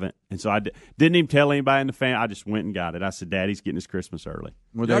haven't. And so I didn't even tell anybody in the family. I just went and got it. I said, "Daddy's getting his Christmas early."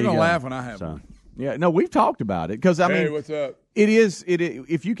 Well, y'all gonna laugh when I have one. Yeah, no, we've talked about it because I mean, what's up? It is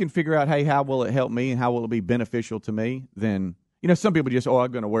if you can figure out, hey, how will it help me and how will it be beneficial to me, then some people just,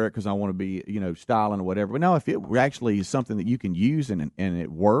 I'm going to wear it because I want to be, styling or whatever. But no, if it actually is something that you can use and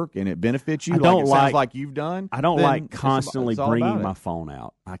it work and it benefits you, sounds like you've done. I don't like constantly bringing my phone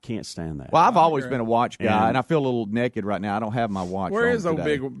out. I can't stand that. Well, I've always been a watch guy, and I feel a little naked right now. I don't have my watch. Where is the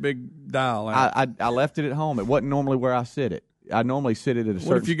big dial? I left it at home. It wasn't normally where I sit it. I normally sit it at a certain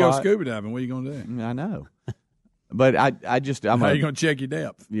spot. What if you go scuba diving? What are you going to do? I know. But I'm how are you going to check your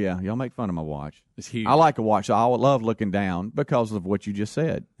depth? Yeah, y'all make fun of my watch. It's huge. I like a watch. So I would love looking down because of what you just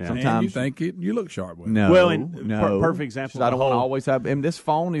said. Yeah. Sometimes and you think you look sharp with it. No. Perfect example. I don't want to always have. And this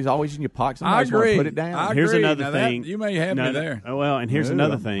phone is always in your pocket. Somebody's I agree. Put it down. I here's agree. Another thing. You may have me there. Well, and here's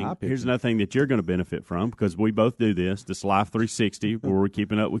another thing. Here's another thing that you're going to benefit from because we both do this. This Life 360 where we're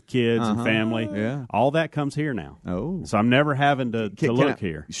keeping up with kids and family. Yeah. All that comes here now. Oh. So I'm never having to look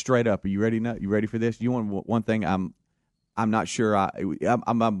here. Straight up. Are you ready? You ready for this? You want one thing? I'm not sure.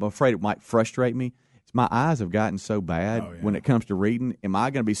 I'm afraid it might frustrate me. It's my eyes have gotten so bad when it comes to reading. Am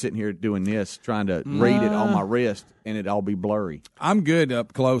I going to be sitting here doing this, trying to read it on my wrist, and it all be blurry? I'm good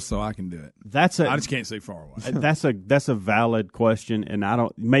up close, so I can do it. I just can't see far away. That's a valid question, and I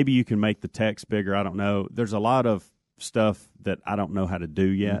don't. Maybe you can make the text bigger. I don't know. There's a lot of stuff that I don't know how to do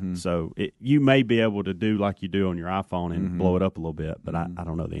yet. So you may be able to do like you do on your iPhone and blow it up a little bit, but I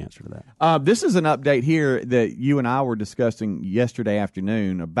don't know the answer to that. This is an update here that you and I were discussing yesterday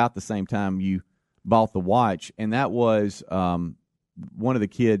afternoon about the same time you bought the watch, and that was one of the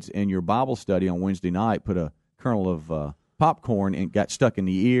kids in your Bible study on Wednesday night put a kernel of popcorn and got stuck in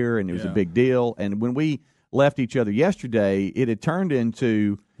the ear, and it was a big deal. And when we left each other yesterday, it had turned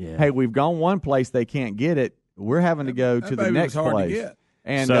into, hey, we've gone one place, they can't get it. We're having to go to the next place.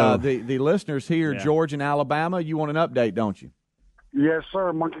 And the listeners here, George in Alabama, you want an update, don't you? Yes,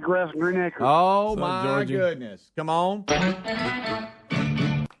 sir. Monkey Grass and Green Acres. Oh, my goodness. Come on.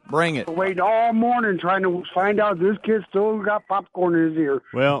 Bring it. Waiting all morning trying to find out this kid still got popcorn in his ear.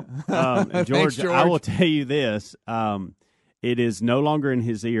 Well, George, Thanks, George, I will tell you this. It is no longer in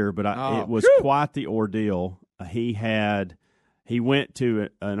his ear, but it was quite the ordeal. He went to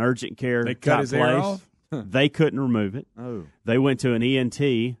an urgent care They cut his ear off? They couldn't remove it. Oh. They went to an ENT.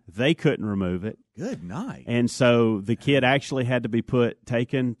 They couldn't remove it. Good night. And so the kid actually had to be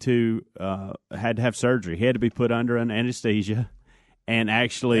taken to had to have surgery. He had to be put under an anesthesia and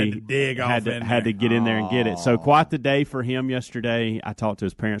actually had to get in there and get it. So quite the day for him yesterday. I talked to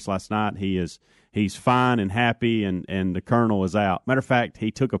his parents last night. He's fine and happy, and the kernel is out. Matter of fact,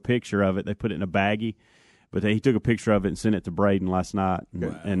 he took a picture of it. They put it in a baggie. But he took a picture of it and sent it to Braden last night,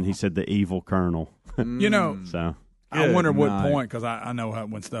 and he said the evil kernel. So I wonder what point, because I know how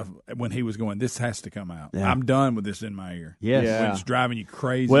when he was going, this has to come out. Yeah. I'm done with this in my ear. Yes. Yeah. When it's driving you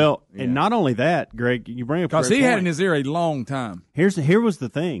crazy. Well, and not only that, Greg, you bring up because he had it in his ear a long time. Here was the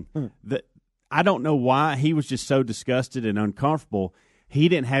thing that I don't know why he was just so disgusted and uncomfortable. He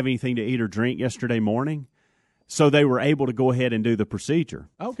didn't have anything to eat or drink yesterday morning. So they were able to go ahead and do the procedure.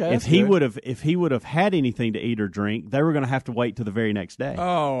 Okay. If he would have had anything to eat or drink, they were going to have to wait till the very next day.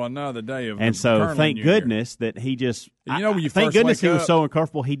 Oh, another day of. And so thank goodness that he just. When you thank goodness he was up, so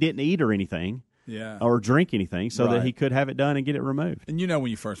uncomfortable he didn't eat or anything. Yeah. Or drink anything, so that he could have it done and get it removed. And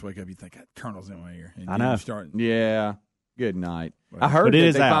when you first wake up, you think that kernel's in my ear. And I know. Yeah. Good night. I heard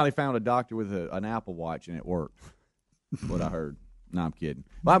that they finally found a doctor with an Apple Watch and it worked. That's what I heard. No, I'm kidding.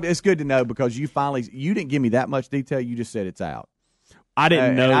 Well, it's good to know because you didn't give me that much detail. You just said it's out. I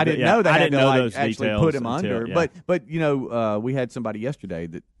didn't know. I didn't know that. I didn't know those actually details put him under. Yeah. But we had somebody yesterday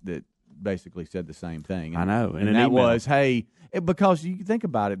that basically said the same thing. I know, and that was because you think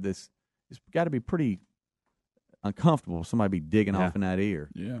about it, it's got to be pretty uncomfortable. Somebody be digging off in that ear.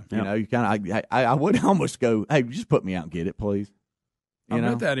 Yeah, you kind of. I would almost go, hey, just put me out and get it, please. I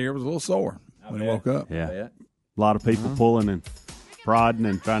bet that ear was a little sore when he woke up. Yeah, a lot of people pulling and prodding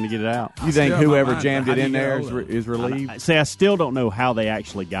and trying to get it out. You think whoever jammed it in there is relieved? I still don't know how they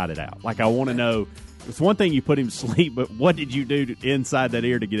actually got it out. Like, I want to know. It's one thing you put him to sleep, but what did you do inside that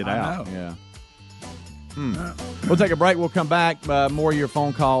ear to get it out? Yeah. We'll take a break. We'll come back. More of your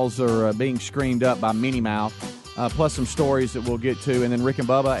phone calls are being screened up by Minnie Mouth, plus some stories that we'll get to. And then Rick and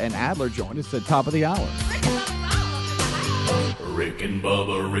Bubba and Adler join us at the top of the hour. Rick and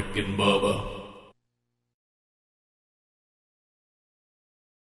Bubba, Rick and Bubba.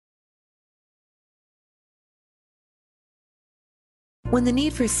 When the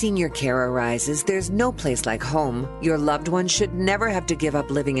need for senior care arises, there's no place like home. Your loved one should never have to give up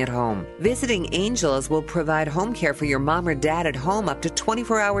living at home. Visiting Angels will provide home care for your mom or dad at home up to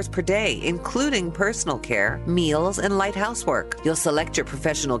 24 hours per day, including personal care, meals, and light housework. You'll select your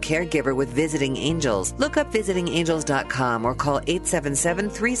professional caregiver with Visiting Angels. Look up visitingangels.com or call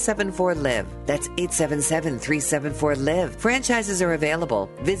 877-374-LIVE. That's 877-374-LIVE. Franchises are available.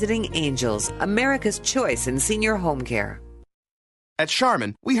 Visiting Angels, America's choice in senior home care. At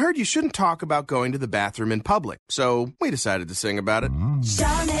Charmin, we heard you shouldn't talk about going to the bathroom in public, so we decided to sing about it.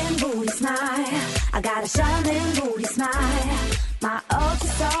 Charmin booty smile, I got a Charmin booty smile. My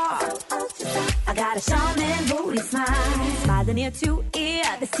ultra-star, I got a Charmin booty smile. Smiling ear to ear,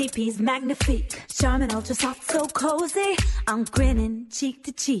 the CP's magnifique. Charmin Ultra Soft, so cozy, I'm grinning cheek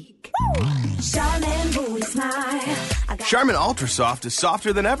to cheek. Charmin booty smile. Charmin Ultra Soft is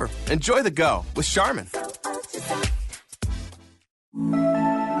softer than ever. Enjoy the go with Charmin.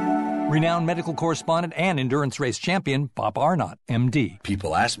 Renowned medical correspondent and endurance race champion Bob Arnott, MD.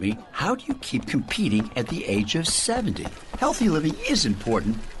 People ask me, how do you keep competing at the age of 70? Healthy living is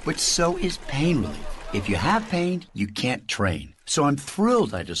important, but so is pain relief. If you have pain, you can't train. So I'm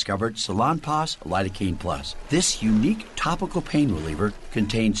thrilled I discovered Salonpas Lidocaine Plus. This unique topical pain reliever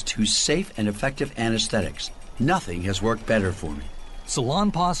contains 2 safe and effective anesthetics. Nothing has worked better for me.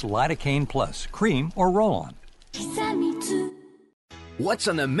 Salonpas Lidocaine Plus, cream or roll-on. What's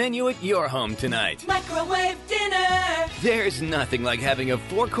on the menu at your home tonight? Microwave dinner. There's nothing like having a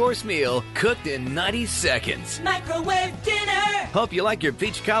 4-course meal cooked in 90 seconds. Microwave dinner. Hope you like your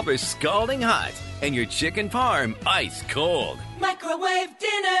peach cobbler scalding hot and your chicken parm ice cold. Microwave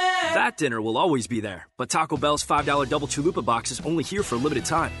dinner. That dinner will always be there, but Taco Bell's $5 Double Chalupa box is only here for a limited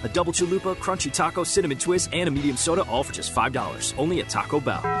time. A Double Chalupa, Crunchy Taco, Cinnamon Twist, and a medium soda, all for just $5. Only at Taco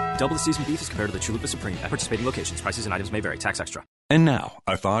Bell. Double the seasoned beef is compared to the Chalupa Supreme at participating locations. Prices and items may vary. Tax extra. And now,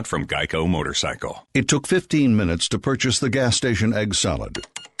 a thought from Geico Motorcycle. It took 15 minutes to purchase the gas station egg salad.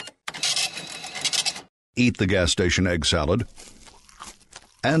 Eat the gas station egg salad.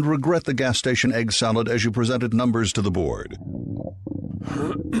 And regret the gas station egg salad as you presented numbers to the board.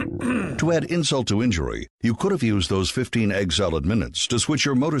 To add insult to injury, you could have used those 15 egg salad minutes to switch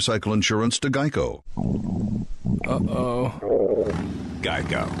your motorcycle insurance to Geico. Uh-oh.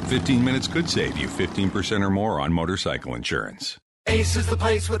 Geico. 15 minutes could save you 15% or more on motorcycle insurance. Ace is the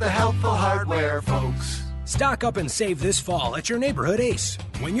place with the helpful hardware, folks. Stock up and save this fall at your neighborhood Ace.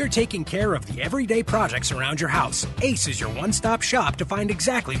 When you're taking care of the everyday projects around your house, Ace is your one-stop shop to find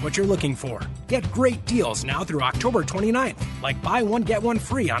exactly what you're looking for. Get great deals now through October 29th, like buy one, get one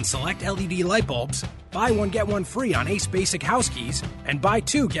free on select LED light bulbs, buy one, get one free on Ace Basic House Keys, and buy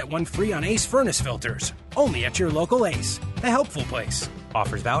 2, get 1 free on Ace Furnace Filters. Only at your local Ace, the helpful place.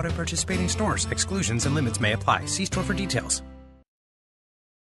 Offers valid at participating stores. Exclusions and limits may apply. See store for details.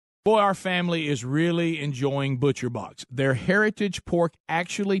 Boy, our family is really enjoying ButcherBox. Their heritage pork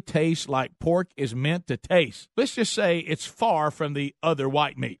actually tastes like pork is meant to taste. Let's just say it's far from the other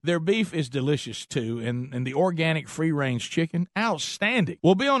white meat. Their beef is delicious, too, and the organic free-range chicken, outstanding.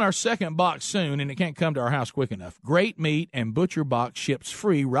 We'll be on our second box soon, and it can't come to our house quick enough. Great meat, and ButcherBox ships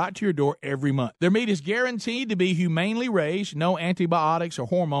free right to your door every month. Their meat is guaranteed to be humanely raised, no antibiotics or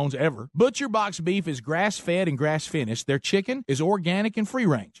hormones ever. ButcherBox beef is grass-fed and grass-finished. Their chicken is organic and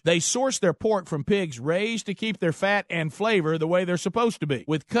free-range. They source their pork from pigs raised to keep their fat and flavor the way they're supposed to be.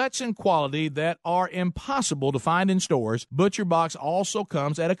 With cuts and quality that are impossible to find in stores, ButcherBox also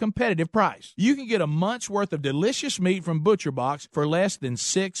comes at a competitive price. You can get a month's worth of delicious meat from ButcherBox for less than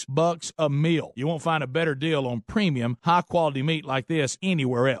 $6 a meal. You won't find a better deal on premium, high-quality meat like this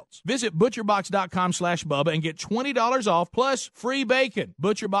anywhere else. Visit ButcherBox.com/Bubba and get $20 off plus free bacon.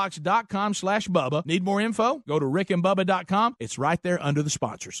 ButcherBox.com/Bubba. Need more info? Go to RickandBubba.com. It's right there under the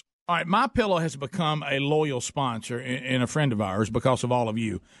sponsors. All right, MyPillow has become a loyal sponsor and a friend of ours because of all of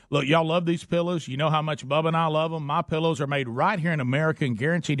you. Look, y'all love these pillows. You know how much Bubba and I love them. MyPillows are made right here in America and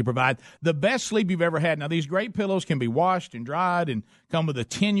guaranteed to provide the best sleep you've ever had. Now, these great pillows can be washed and dried and come with a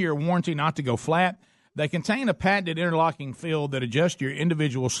 10-year warranty not to go flat. They contain a patented interlocking field that adjusts your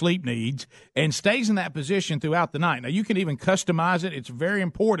individual sleep needs and stays in that position throughout the night. Now, you can even customize it. It's very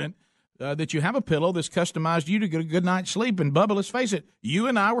important that you have a pillow that's customized you to get a good night's sleep. And, Bubba, let's face it, you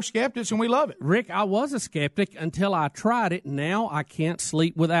and I were skeptics, and we love it. Rick, I was a skeptic until I tried it. Now I can't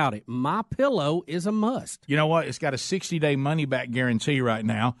sleep without it. MyPillow is a must. You know what? It's got a 60-day money-back guarantee right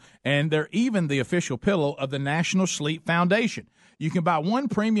now, and they're even the official pillow of the National Sleep Foundation. You can buy one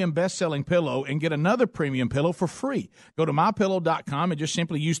premium best-selling pillow and get another premium pillow for free. Go to MyPillow.com and just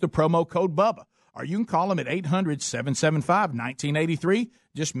simply use the promo code BUBBA. Or you can call them at 800-775-1983.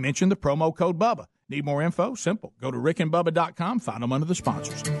 Just mention the promo code BUBBA. Need more info? Simple. Go to rickandbubba.com. Find them under the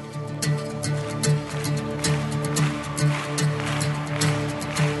sponsors.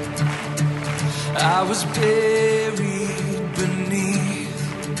 I was buried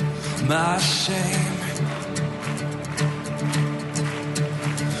beneath my shame.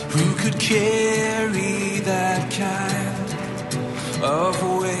 Who could carry that kind of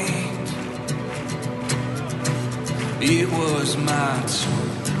weight? It was my turn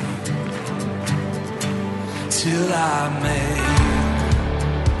till I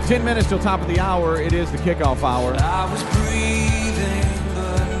made 10 minutes till top of the hour. It is the kickoff hour. I was breathing.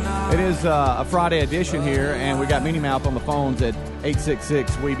 It is a Friday edition here, and we got Minnie Mouth on the phones at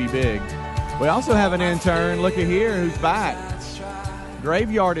 866-WE-BE-BIG. We also have an intern, look at here, who's back.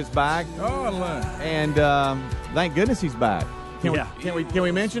 Graveyard is back. Oh, and thank goodness he's back. Can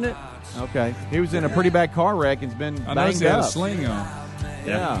we mention it? Okay. He was in a pretty bad car wreck and's been I banged he had up. a sling on.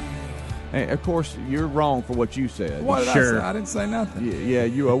 Yeah. And of course, you're wrong for what you said. What did I say? I didn't say nothing. Yeah,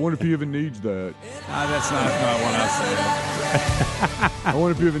 I wonder if he even needs that. That's not what I said. I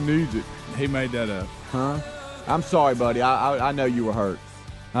wonder if he even needs it. He made that up. Huh? I'm sorry, buddy. I know you were hurt.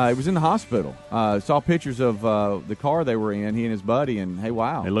 He was in the hospital. Saw pictures of the car they were in, he and his buddy, and hey,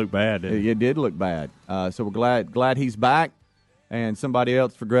 wow. It looked bad, didn't it? It did look bad. So we're glad he's back and somebody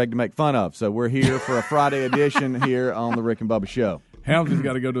else for Greg to make fun of. So we're here for a Friday edition here on the Rick and Bubba Show. Hamilton's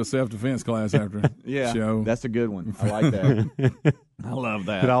got to go to a self-defense class after the show. That's a good one. I like that. I love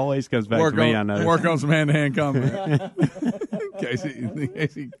that. It always comes back to me, I know. Work on some hand-to-hand combat. in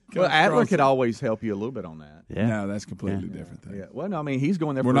case he well, Adler could always help you a little bit on that. Yeah. No, that's completely different thing. Yeah. Well, no, I mean, he's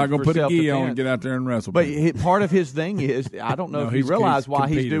going there We're for not going to put a gi on and get out there and wrestle. But part of his thing is, I don't know if you realize why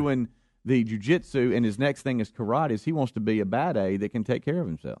he's doing the jiu-jitsu and his next thing is karate, is he wants to be a bad A that can take care of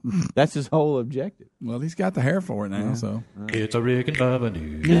himself. That's his whole objective. Well, he's got the hair for it now, so. It's a Rick and Bubba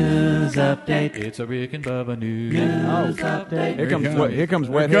news update. It's a Rick and Bubba news update. Here comes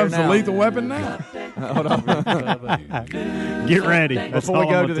wet hair hair now. The lethal weapon now. Hold on. Get ready. Before we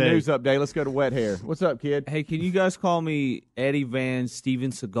go to the news update, let's go to wet hair. What's up, kid? Hey, can you guys call me Eddie Van Steven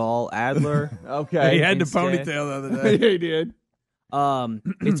Seagal Adler? Okay. He had the ponytail the other day. He did.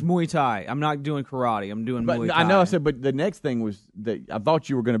 It's Muay Thai. I'm not doing karate. I'm doing Muay Thai. I know. I said, but the next thing was that I thought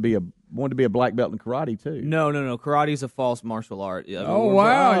you were going to wanted to be a black belt in karate too. No. Karate is a false martial art. Oh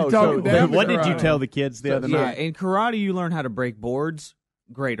wow! What did you tell the kids the other night? Yeah, in karate you learn how to break boards.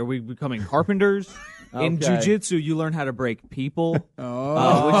 Great. Are we becoming carpenters? In jiu-jitsu, you learn how to break people, which is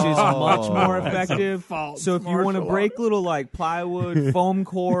much more effective. So if you want to break little like plywood, foam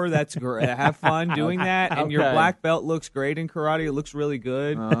core, that's great. Have fun doing that. And your black belt looks great in karate. It looks really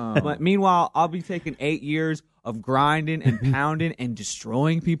good. But meanwhile, I'll be taking 8 years of grinding and pounding and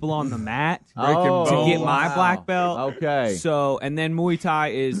destroying people on the mat to get my black belt. Okay. So, and then Muay Thai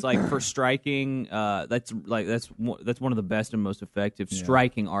is like for striking. That's one of the best and most effective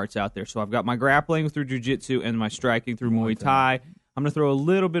striking arts out there. So I've got my grappling through jiu-jitsu and my striking through Muay Thai. I'm gonna throw a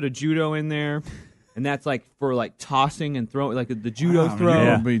little bit of judo in there. And that's like for like tossing and throwing, like the judo throw,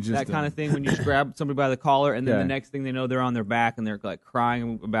 that kind of thing. When you just grab somebody by the collar, and then the next thing they know, they're on their back and they're like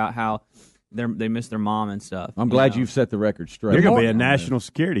crying about how they miss their mom and stuff. I'm glad you've set the record straight. You're going to be a national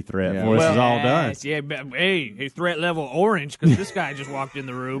security threat before this is all done. Yeah, hey, threat level orange because this guy just walked in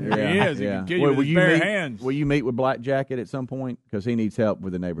the room. He is. He can kill you with his bare hands. Will you meet with Black Jacket at some point? Because he needs help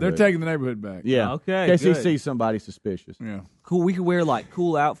with the neighborhood. They're taking the neighborhood back. Yeah. Okay. In case he sees somebody suspicious. Yeah. Cool. We could wear like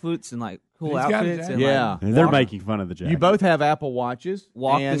cool outfits and like cool outfits. And, they're making fun of the jacket. You both have Apple Watches.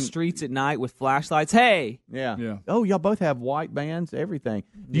 Walk the streets at night with flashlights. Hey. Yeah. Oh, y'all both have white bands, everything.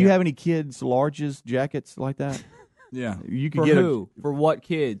 Do you have any kids' larges jackets like that? Yeah. You could For get who? For what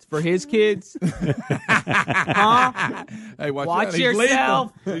kids? For his kids? Huh? Hey, watch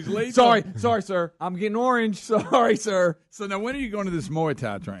yourself. He's lethal. Sorry, sir. I'm getting orange. Sorry, sir. So now when are you going to this Muay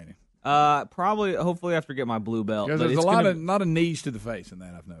Thai training? Hopefully after I get my blue belt. Because there's a lot of knees to the face in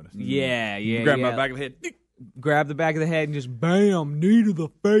that, I've noticed. Yeah. Grab my back of the head. Grab the back of the head and just bam, knee to the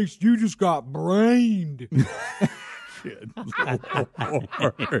face. You just got brained.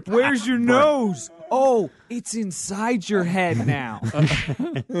 Where's your nose? Oh, it's inside your head now.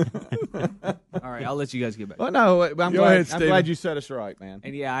 All right, I'll let you guys get back. Well, no, I'm glad you set us right, man.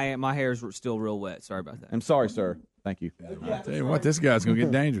 And my hair's still real wet. Sorry about that. I'm sorry, sir. Thank you. I'll tell you what, this guy's going to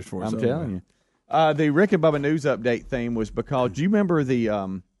get dangerous for us. I'm telling you. The Rick and Bubba News Update theme was because, do you remember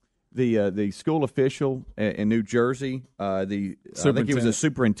the school official in New Jersey? I think he was a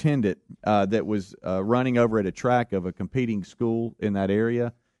superintendent that was running over at a track of a competing school in that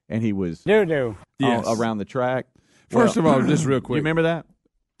area, and he was Yes. around the track. First of all, just real quick. You remember that?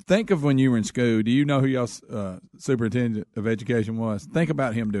 think of when you were in school. Do you know who y'all's superintendent of education was? Think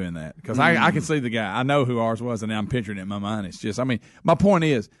about him doing that, because I can see the guy. I know who ours was, and now I'm picturing it in my mind. It's just, I mean, my point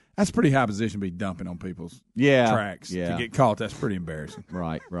is, that's a pretty high position to be dumping on people's tracks. To get caught, that's pretty embarrassing.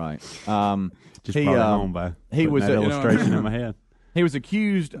 Right. Just brought it home by that illustration in my head. He was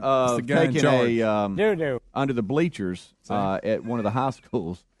accused of taking under the bleachers at one of the high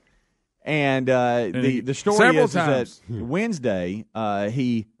schools. And the story is that Wednesday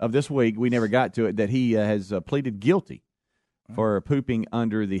of this week, we never got to it, that he has pleaded guilty for pooping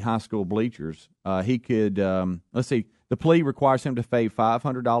under the high school bleachers. He could, let's see, the plea requires him to pay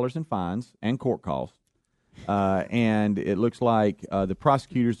 $500 in fines and court costs. And it looks like the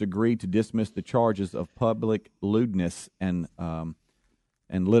prosecutors agreed to dismiss the charges of public lewdness and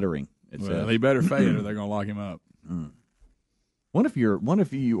littering. He better pay it, or they're going to lock him up. What if you're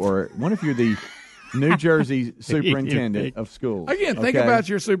the New Jersey superintendent of schools? Again, think about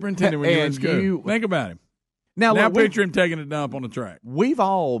your superintendent when you're in school. Think about him. Now picture him taking a dump on the track. We've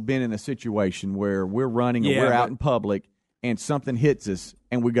all been in a situation where we're running or we're out in public and something hits us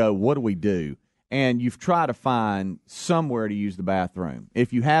and we go, what do we do? And you've tried to find somewhere to use the bathroom.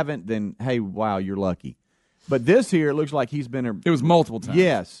 If you haven't, then, hey, wow, you're lucky. But this here, it looks like he's been it was multiple times.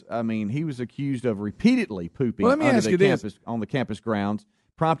 Yes. I mean, he was accused of repeatedly pooping on the campus grounds,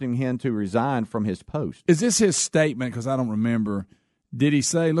 prompting him to resign from his post. Is this his statement? Because I don't remember. Did he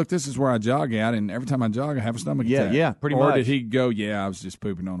say, look, this is where I jog at, and every time I jog, I have a stomach attack? Yeah, pretty much. Or did he go, I was just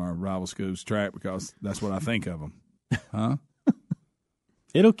pooping on our rival school's track because that's what I think of them? Huh?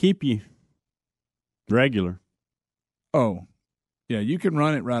 It'll keep you regular. Oh, yeah, you can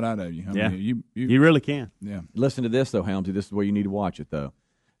run it right out of you. I mean, you really can. Yeah. Listen to this, though, Helmsy. This is where you need to watch it, though.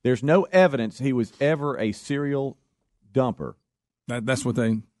 There's no evidence he was ever a serial dumper. That's what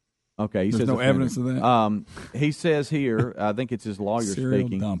they... Okay, there's no evidence of that? He says here, I think it's his lawyer serial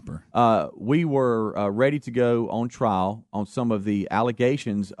speaking. Dumper. We were ready to go on trial on some of the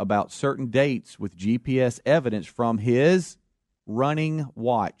allegations about certain dates with GPS evidence from his running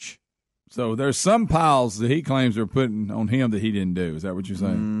watch. So there's some piles that he claims are putting on him that he didn't do. Is that what you're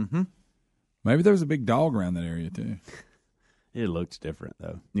saying? Mm-hmm. Maybe there was a big dog around that area, too. It looks different,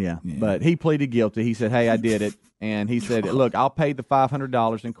 though. Yeah, but he pleaded guilty. He said, hey, I did it. And he said, look, I'll pay the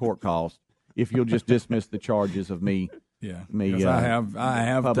 $500 in court costs if you'll just dismiss the charges of me. Yeah, me. I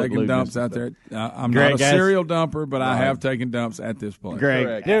have taken dumps out there. I'm Greg, not a serial dumper, but I have taken dumps at this place.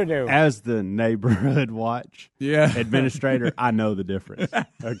 Greg, as the neighborhood watch administrator, I know the difference.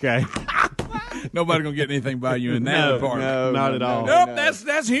 Okay. Nobody gonna get anything by you in that department. No, not at all. Nope,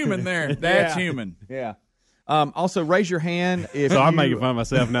 that's human there. That's human. Yeah. Also, raise your hand if I'm making fun of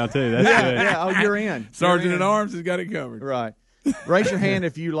myself now, too. That's good. Yeah, oh, you're in. Sergeant at Arms has got it covered. Right. Raise your hand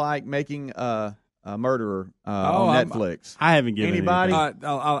if you like making a murderer on Netflix. I haven't given anybody.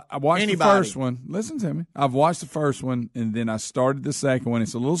 I watched the first one. Listen to me. I've watched the first one, and then I started the second one.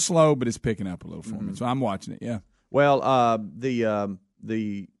 It's a little slow, but it's picking up a little for me. So I'm watching it, yeah. Well,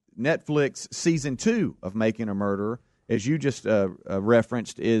 the Netflix season 2 of Making a Murderer, as you just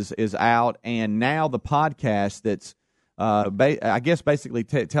referenced, is out, and now the podcast that's I guess basically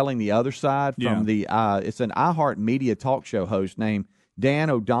telling the other side from the it's an iHeartMedia talk show host named Dan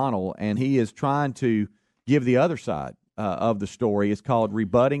O'Donnell, and he is trying to give the other side of the story. It's called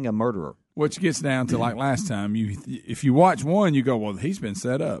Rebutting a Murderer. Which gets down to, like last time, if you watch one, you go, well, he's been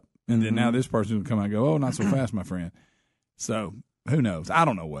set up, and then now this person will come out and go, oh, not so fast, my friend. So who knows? I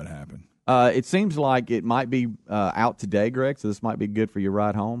don't know what happened. It seems like it might be out today, Greg, so this might be good for your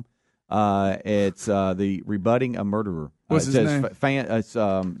ride home. It's the Rebutting a Murderer. What's his name? It's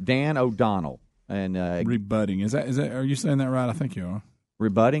Dan O'Donnell. And Rebutting. Is that? Are you saying that right? I think you are.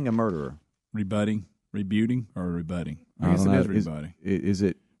 Rebutting a Murderer. Rebutting? Rebuting or rebutting? I guess it is rebutting. Is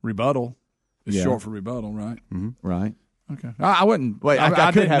it? Rebuttal is short for rebuttal, right? Mm-hmm. Right. Okay. I wouldn't. Wait,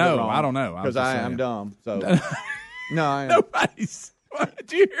 I didn't have know. It wrong, I don't know. Because I'm dumb. So no, nobody's.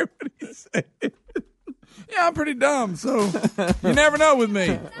 Did you hear what he said? Yeah, I'm pretty dumb, so you never know with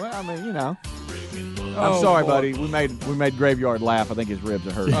me. Well, I mean, I'm sorry, buddy. We made Graveyard laugh. I think his ribs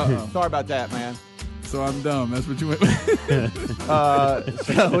are hurting. Sorry about that, man. So I'm dumb. That's what you went with.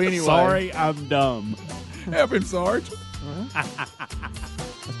 So anyway, sorry, I'm dumb. Help him, Sarge.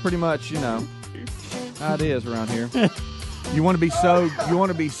 That's pretty much how it is around here. You want to be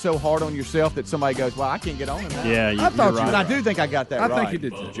so hard on yourself that somebody goes, well, I can't get on him now. Yeah, I thought right. But I do think I got that right. I think you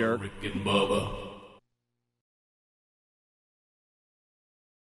did, too. Jerk. Rick and Bubba.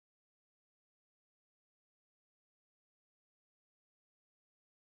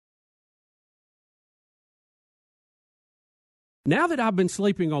 Now that I've been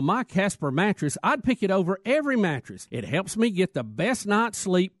sleeping on my Casper mattress, I'd pick it over every mattress. It helps me get the best night's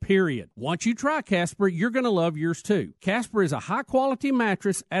sleep, period. Once you try Casper, you're going to love yours too. Casper is a high-quality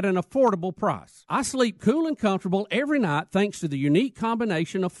mattress at an affordable price. I sleep cool and comfortable every night thanks to the unique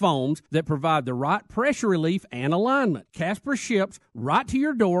combination of foams that provide the right pressure relief and alignment. Casper ships right to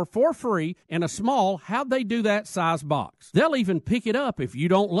your door for free in a small how'd-they-do-that size box. They'll even pick it up if you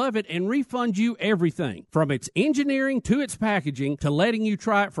don't love it and refund you everything. From its engineering to its packaging, to letting you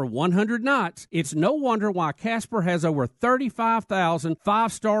try it for 100 nights, it's no wonder why Casper has over 35,000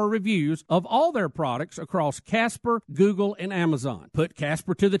 five-star reviews of all their products across Casper, Google, and Amazon. Put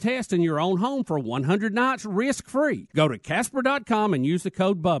Casper to the test in your own home for 100 nights risk-free. Go to Casper.com and use the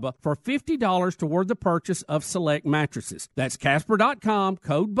code BUBBA for $50 toward the purchase of select mattresses. That's Casper.com,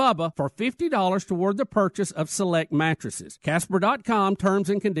 code BUBBA for $50 toward the purchase of select mattresses. Casper.com, terms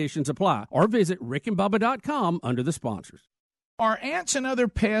and conditions apply. Or visit rickandbubba.com under the sponsors. Are ants and other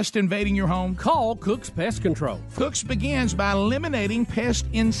pests invading your home? Call Cook's Pest Control. Cook's begins by eliminating pests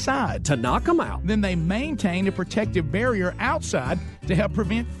inside. To knock them out. Then they maintain a protective barrier outside to help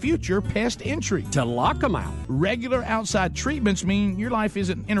prevent future pest entry. To lock them out. Regular outside treatments mean your life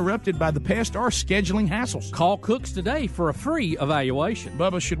isn't interrupted by the pest or scheduling hassles. Call Cook's today for a free evaluation.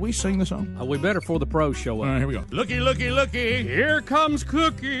 Bubba, should we sing the song? We better before the pros show up. All right, here we go. Looky, looky, looky. Here comes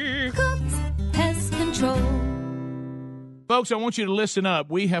Cookie. Cook's Pest Control. Folks, I want you to listen up.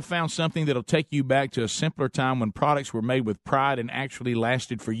 We have found something that'll take you back to a simpler time when products were made with pride and actually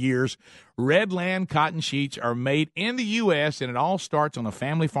lasted for years. Redland cotton sheets are made in the U.S., and it all starts on a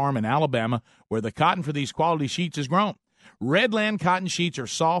family farm in Alabama where the cotton for these quality sheets is grown. Redland cotton sheets are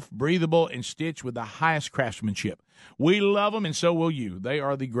soft, breathable, and stitched with the highest craftsmanship. We love them, and so will you. They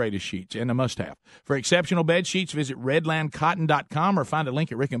are the greatest sheets and a must-have. For exceptional bed sheets, visit redlandcotton.com or find a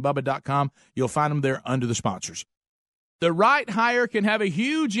link at rickandbubba.com. You'll find them there under the sponsors. The right hire can have a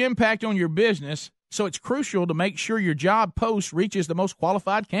huge impact on your business, so it's crucial to make sure your job post reaches the most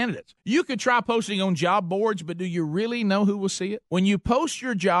qualified candidates. You could try posting on job boards, but do you really know who will see it? When you post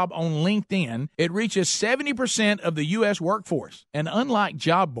your job on LinkedIn, it reaches 70% of the U.S. workforce. And unlike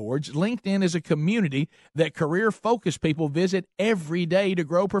job boards, LinkedIn is a community that career-focused people visit every day to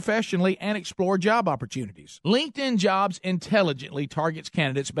grow professionally and explore job opportunities. LinkedIn Jobs intelligently targets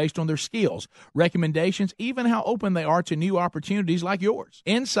candidates based on their skills, recommendations, even how open they are to new opportunities like yours.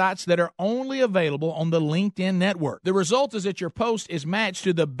 Insights that are only available on the LinkedIn network. The result is that your post is matched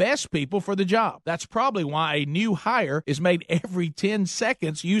to the best people for the job. That's probably why a new hire is made every 10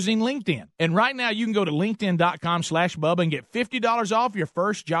 seconds using LinkedIn. And right now you can go to linkedin.com/Bubba and get $50 off your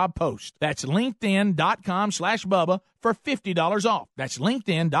first job post. That's linkedin.com/Bubba for $50 off. That's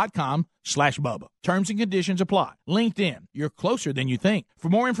linkedin.com/Bubba. Terms and conditions apply. LinkedIn, you're closer than you think. For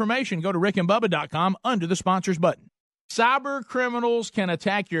more information, go to rickandbubba.com under the sponsors button. Cyber criminals can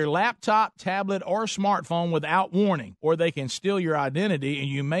attack your laptop, tablet, or smartphone without warning, or they can steal your identity and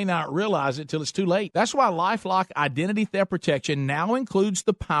you may not realize it till it's too late. That's why LifeLock Identity Theft Protection now includes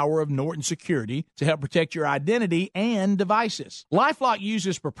the power of Norton Security to help protect your identity and devices. LifeLock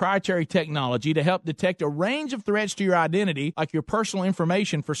uses proprietary technology to help detect a range of threats to your identity, like your personal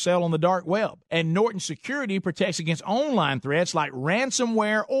information for sale on the dark web. And Norton Security protects against online threats like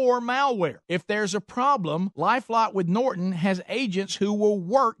ransomware or malware. If there's a problem, LifeLock with Norton has agents who will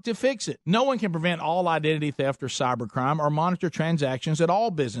work to fix it. No one can prevent all identity theft or cybercrime or monitor transactions at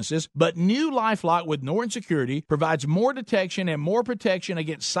all businesses, but new LifeLock with Norton Security provides more detection and more protection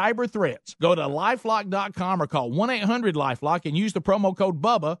against cyber threats. Go to LifeLock.com or call 1-800-LifeLock and use the promo code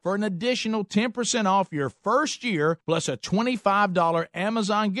BUBBA for an additional 10% off your first year plus a $25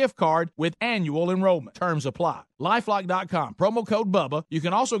 Amazon gift card with annual enrollment. Terms apply. LifeLock.com, promo code BUBBA. You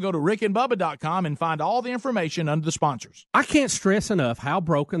can also go to rickandbubba.com and find all the information under the sponsors. I can't stress enough how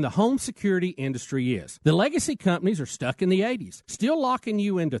broken the home security industry is. The legacy companies are stuck in the 80s, still locking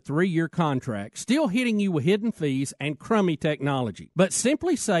you into 3-year contracts, still hitting you with hidden fees and crummy technology. But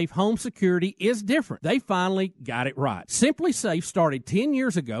Simply Safe Home Security is different. They finally got it right. Simply Safe started 10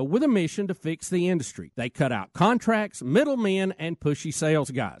 years ago with a mission to fix the industry. They cut out contracts, middlemen, and pushy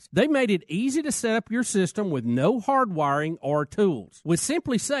sales guys. They made it easy to set up your system with no hardwiring or tools. With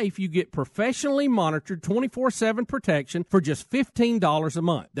Simply Safe, you get professionally monitored 24/7 protection for just $15 a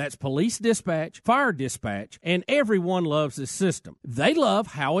month. That's police dispatch, fire dispatch, and everyone loves this system. They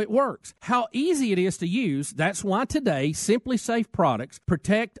love how it works, how easy it is to use. That's why today Simply Safe products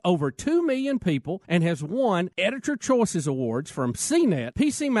protect over 2 million people and has won Editor Choices Awards from CNET,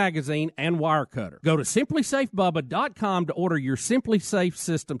 PC Magazine, and Wirecutter. Go to simplysafebubba.com to order your Simply Safe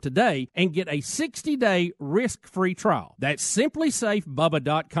system today and get a 60-day risk risk-free trial. That's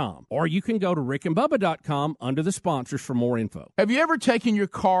simplysafebubba.com. Or you can go to rickandbubba.com under the sponsors for more info. Have you ever taken your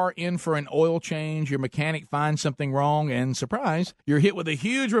car in for an oil change, your mechanic finds something wrong, and surprise, you're hit with a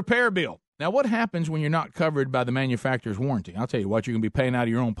huge repair bill? Now, what happens when you're not covered by the manufacturer's warranty? I'll tell you what, you're going to be paying out of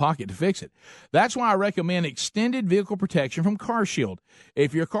your own pocket to fix it. That's why I recommend extended vehicle protection from CarShield.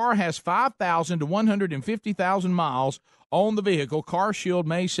 If your car has 5,000 to 150,000 miles on the vehicle, CarShield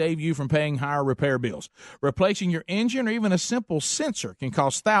may save you from paying higher repair bills. Replacing your engine or even a simple sensor can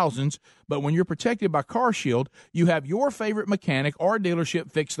cost thousands, but when you're protected by CarShield, you have your favorite mechanic or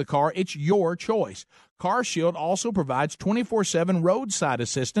dealership fix the car. It's your choice. CarShield also provides 24/7 roadside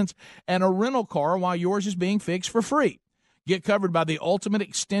assistance and a rental car while yours is being fixed for free. Get covered by the ultimate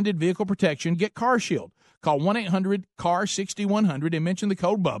extended vehicle protection. Get CarShield. Call 1-800-CAR-6100 and mention the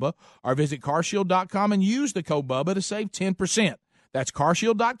code BUBBA, or visit carshield.com and use the code BUBBA to save 10%. That's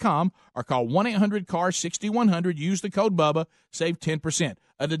carshield.com, or call 1-800-CAR-6100, use the code BUBBA, save 10%.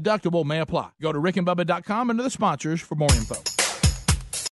 A deductible may apply. Go to rickandbubba.com under the sponsors for more info.